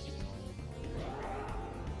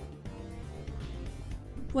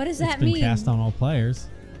 What does It's that been mean? cast on all players.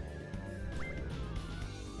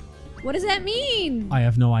 What does that mean? I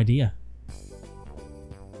have no idea.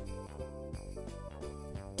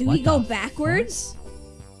 Do What we go the backwards?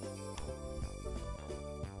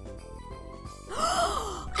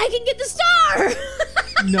 I can get the star!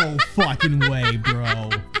 No fucking way, bro.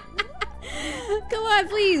 Come on,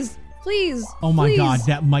 please. Please. Oh my please. god,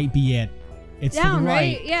 that might be it. It's to Down, the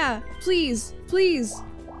right. right? Yeah. Please. Please.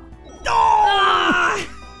 Ah!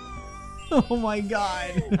 Oh my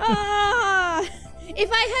god. Ah! If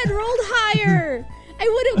I had rolled higher, I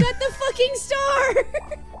would have got the fucking star!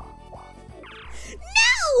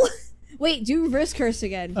 No! Wait, do reverse curse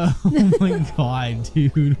again. Oh my god,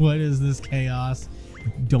 dude. What is this chaos?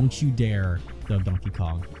 Don't you dare, though, Donkey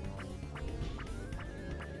Kong.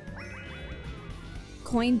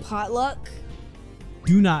 Coin potluck?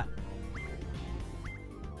 Do not.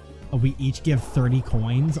 Oh, we each give 30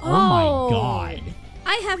 coins? Oh my god.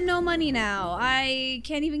 I have no money now. I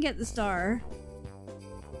can't even get the star.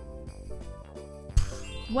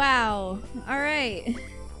 Wow. Alright.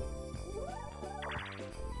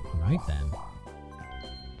 Right then.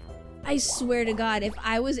 I swear to God, if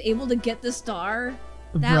I was able to get the star,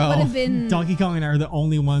 that Bro, would have been... Donkey Kong and I are the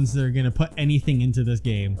only ones that are gonna put anything into this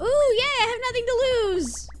game. Ooh, yeah, I have nothing to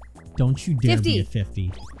lose. Don't you dare 50. be a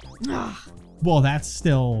 50. Ah, Well, that's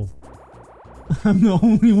still... I'm the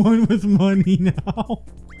only one with money now.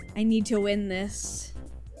 I need to win this.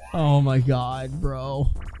 Oh my god, bro.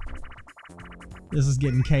 This is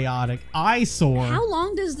getting chaotic. Eyesore. How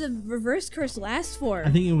long does the reverse curse last for? I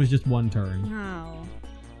think it was just one turn. Wow.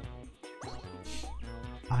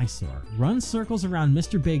 Eyesore. Run circles around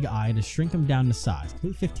Mr. Big Eye to shrink him down to size.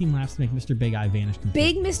 Complete 15 laps to make Mr. Big Eye vanish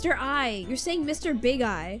completely. Big Mr. Eye. You're saying Mr. Big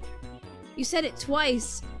Eye. You said it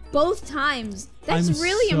twice. Both times. That's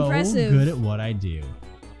really impressive. I'm so good at what I do.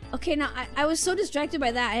 Okay, now I was so distracted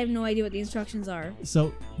by that, I have no idea what the instructions are.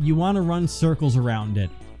 So you want to run circles around it,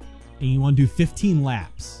 and you want to do 15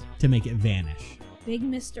 laps to make it vanish. Big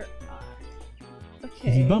Mr. Eye. Okay.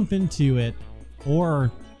 If you bump into it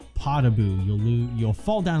or Potaboo, you'll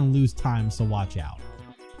fall down and lose time, so watch out.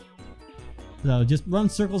 So just run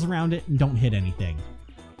circles around it and don't hit anything.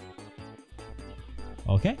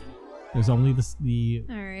 Okay. There's only the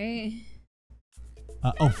All right.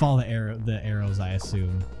 oh, follow the arrows, I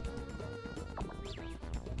assume.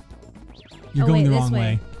 You're going wait, the this wrong way.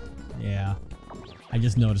 way. Yeah. I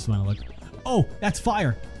just noticed when I looked. Oh, that's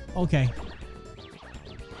fire. Okay.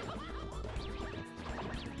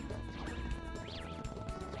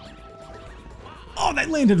 Oh, that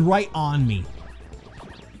landed right on me.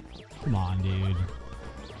 Come on, dude.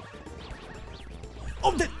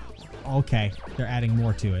 Oh, that... Okay, they're adding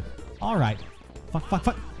more to it. All right. Fuck, fuck,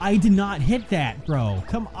 fuck. I did not hit that, bro.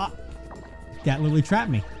 Come on. That literally trapped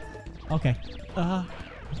me. Okay.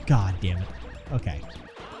 God damn it. Okay.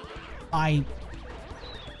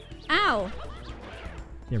 Ow.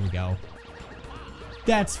 There we go.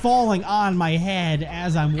 That's falling on my head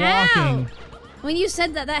as I'm walking. Ow. When you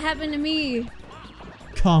said that, that happened to me.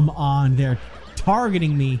 Come on, they're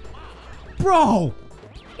targeting me. Bro!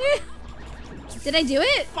 Did I do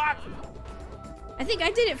it? Fuck! I think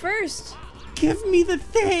I did it first. Give me the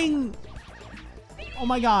thing! Oh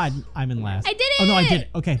my god, I'm in last. I did Oh no, I it! did it.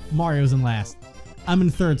 Okay, Mario's in last. I'm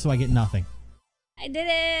in third, so I get nothing. I did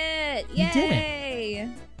it! Yay! You did it.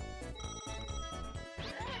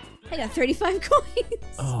 I got 35 coins.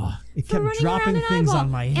 Oh, it for kept running dropping around an things eyeball.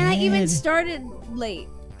 on my head. And I even started late.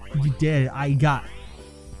 You did. I got...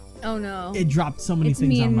 Oh no. It dropped so many It's things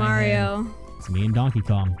me on and my Mario. head. It's me and Donkey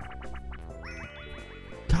Kong.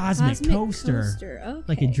 Cosmic coaster. Okay.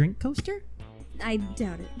 Like a drink coaster? I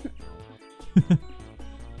doubt it.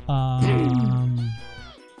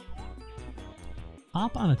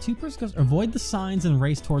 Hop on a two-person coaster. Avoid the signs and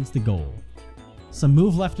race towards the goal. So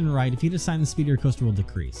move left and right. If you hit a sign, the speed of your coaster will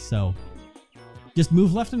decrease. So just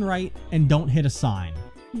move left and right and don't hit a sign.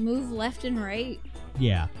 Move left and right.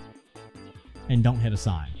 Yeah. And don't hit a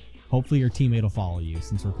sign. Hopefully your teammate will follow you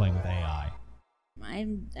since we're playing with AI. I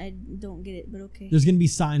don't get it, but okay. There's going to be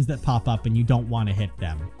signs that pop up and you don't want to hit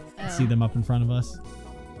them. Oh. See them up in front of us?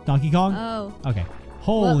 Donkey Kong? Oh. Okay.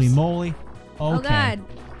 Holy Whoops. moly. Okay. Oh god.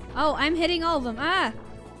 Oh, I'm hitting all of them. Ah.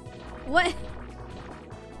 What?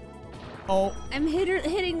 Oh. I'm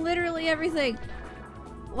hitting literally everything.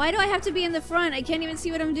 Why do I have to be in the front? I can't even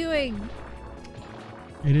see what I'm doing.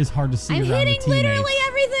 It is hard to see I'm around hitting the teammates. literally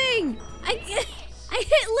everything. I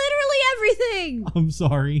hit literally everything. I'm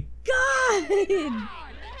sorry. God.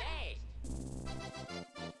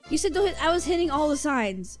 You said I was hitting all the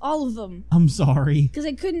signs. All of them. I'm sorry. Because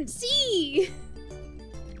I couldn't see.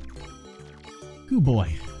 Good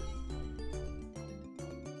boy.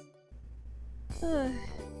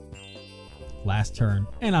 Last turn.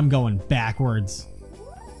 And I'm going backwards.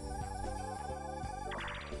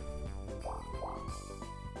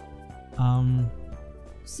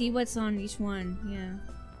 See what's on each one. Yeah.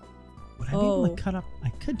 Would I be able to cut up? I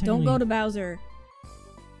could technically... Don't go to Bowser.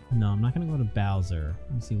 No, I'm not going to go to Bowser.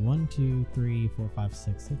 Let me see. 1, 2, 3, 4, 5,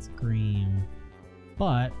 6. That's green.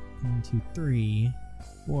 But 1, 2, 3,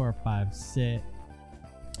 4, 5, 6.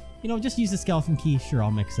 You know, just use the skeleton key. Sure, I'll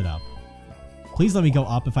mix it up. Please let me go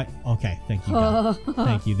up if I... Okay, thank you, God.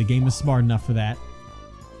 Thank you. The game is smart enough for that.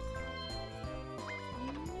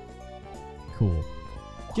 Cool.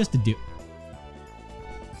 Just to do...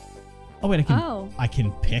 Oh, wait, I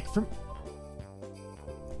can pick from...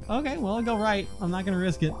 Okay, well, I'll go right. I'm not going to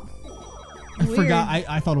risk it. I forgot.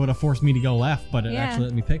 I thought it would have forced me to go left, but it actually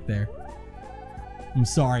let me pick there. I'm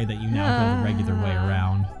sorry that you now go the regular way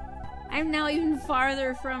around. I'm now even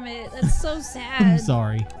farther from it. That's so sad. I'm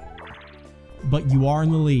sorry. But you are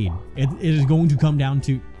in the lead. It is going to come down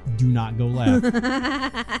to do not go left.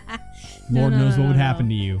 Lord knows what would happen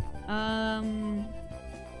to you.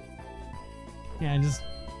 Yeah, just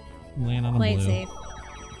land on a play blue. it safe.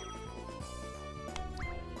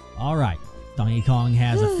 Alright. Donkey Kong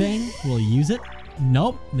has a thing. Will he use it?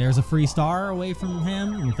 Nope. There's a free star away from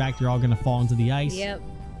him. In fact, you're all going to fall into the ice. Yep.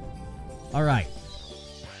 Alright.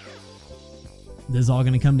 This is all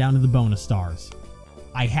going to come down to the bonus stars.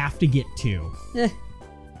 I have to get 2.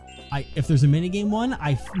 If there's a minigame one,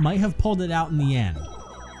 I might have pulled it out in the end.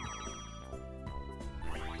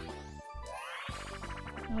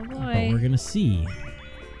 Oh boy. But we're going to see.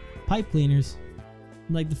 Pipe cleaners.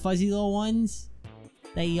 Like the fuzzy little ones.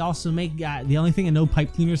 They also make... the only thing I know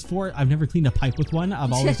pipe cleaners for, I've never cleaned a pipe with one.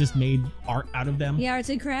 I've always just made art out of them. Yeah, arts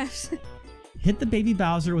and crafts. Hit the baby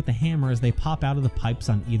Bowser with the hammer as they pop out of the pipes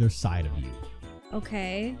on either side of you.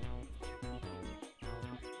 Okay.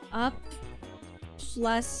 Up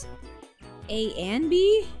plus A and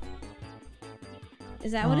B?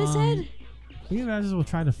 Is that what it said? Baby Bowser will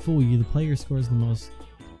try to fool you. The player scores the most.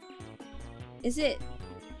 Is it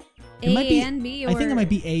It might be, and B? Or... I think it might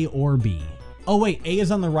be A or B. Oh wait, A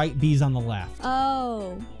is on the right, B is on the left.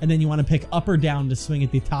 Oh. And then you want to pick up or down to swing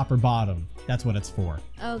at the top or bottom. That's what it's for.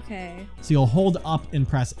 Okay. So you'll hold up and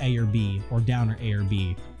press A or B, or down or A or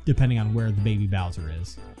B, depending on where the baby Bowser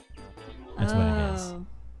is. That's what it is.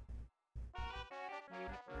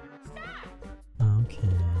 Okay.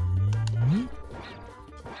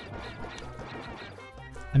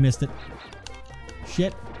 I missed it.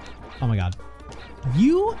 Shit. Oh my god.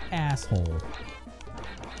 You asshole.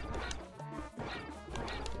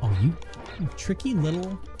 Oh, you tricky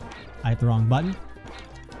little... I hit the wrong button.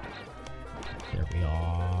 There we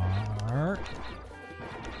are.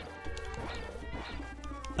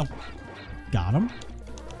 Oh. Got him.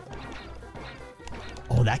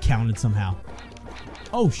 Oh, that counted somehow.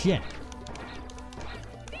 Oh, shit.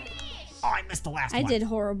 Oh, I missed the last one. I did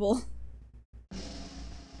horrible.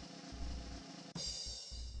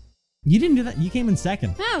 You didn't do that. You came in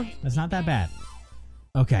second. Oh. That's not that bad.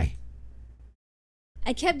 Okay.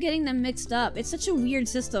 I kept getting them mixed up. It's such a weird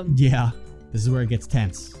system. Yeah. This is where it gets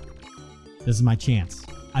tense. This is my chance.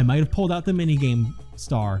 I might have pulled out the minigame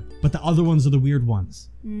star, but the other ones are the weird ones.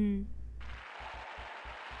 Mm.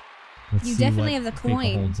 Let's You see definitely what have the fate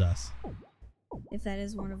coin. beholds us. If that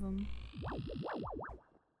is one of them.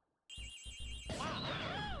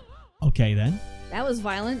 Okay, then. That was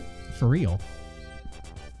violent. For real.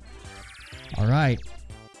 Alright.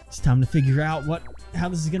 It's time to figure out how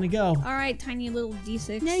this is gonna go. Alright, tiny little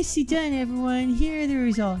D6. Nicely done, everyone. Here are the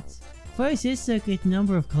results. First, let's look at the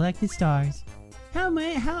number of collected stars. How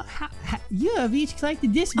you have each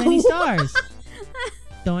collected this many stars.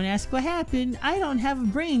 Don't ask what happened. I don't have a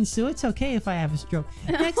brain, so it's okay if I have a stroke.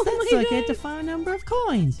 Next, let's look at the final number of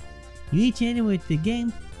coins. You each entered with the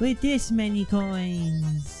game with this many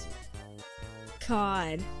coins.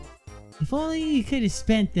 God. If only you could have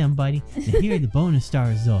spent them, buddy. Now here are the bonus star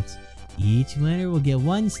results. Each winner will get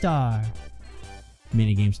 1 star.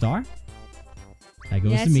 Minigame star. That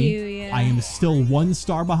goes That's to me. you, yeah. I am still 1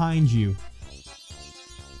 star behind you.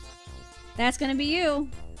 That's gonna be you.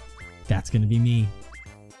 That's gonna be me.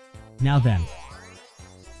 Now then.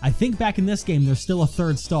 I think back in this game there's still a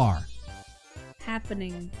 3rd star.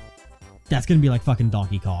 Happening. That's gonna be like fucking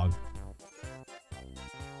Donkey Kong.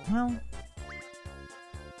 Well,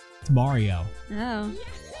 it's Mario. Oh.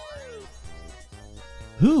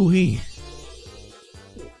 Hooey.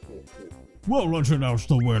 Well, let's announce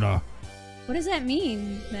the winner. What does that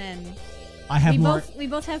mean, then? I have more. We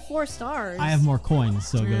both have 4 stars. I have more coins,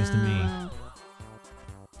 so it goes to me. Oh.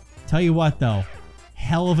 Tell you what, though,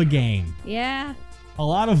 hell of a game. Yeah. A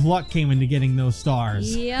lot of luck came into getting those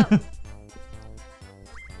stars. Yep.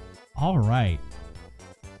 All right.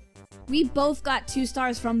 We both got 2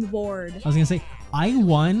 stars from the board. I was gonna say I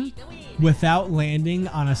won without landing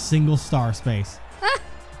on a single star space.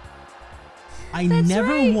 I That's never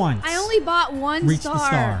right. once. I only bought 1 reached the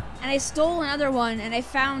star. and I stole another one, and I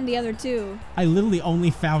found the other 2. I literally only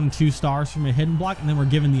found 2 stars from a hidden block, and then we're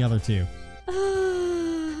given the other 2.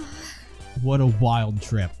 What a wild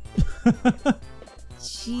trip.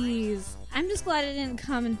 Jeez. I'm just glad I didn't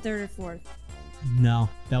come in 3rd or 4th. No,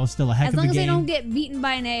 that was still a heck As of a long as game. I don't get beaten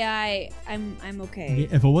by an AI, I'm okay.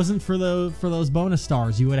 If it wasn't for those bonus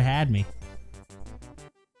stars, you would have had me.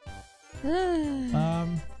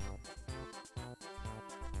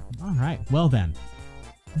 All right. Well then,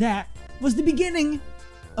 that was the beginning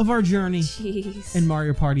of our journey Jeez. in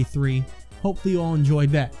Mario Party 3. Hopefully you all enjoyed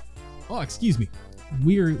that. Oh, excuse me.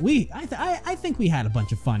 I think we had a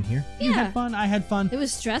bunch of fun here. You Yeah. had fun. I had fun. It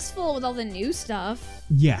was stressful with all the new stuff,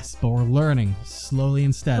 Yes, but we're learning slowly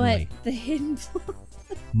and steadily. but the hidden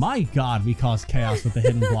My God, we caused chaos with the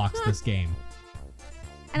hidden blocks this game.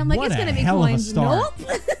 and I'm like, What it's a gonna be hell of a coins. start.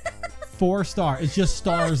 Nope. 4 star. It's just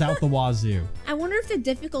stars out the wazoo. I wonder if the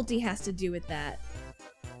difficulty has to do with that.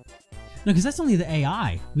 No, because that's only the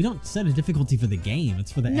AI. We don't set a difficulty for the game.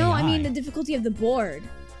 It's for the AI. No, I mean the difficulty of the board.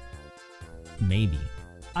 Maybe.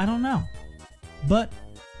 I don't know. But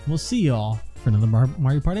we'll see y'all for another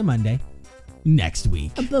Mario Party Monday next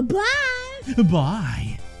week. Bye-bye.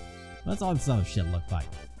 Bye. That's all this other shit looked like.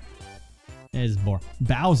 It is boring.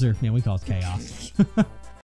 Bowser. Man, we call it chaos.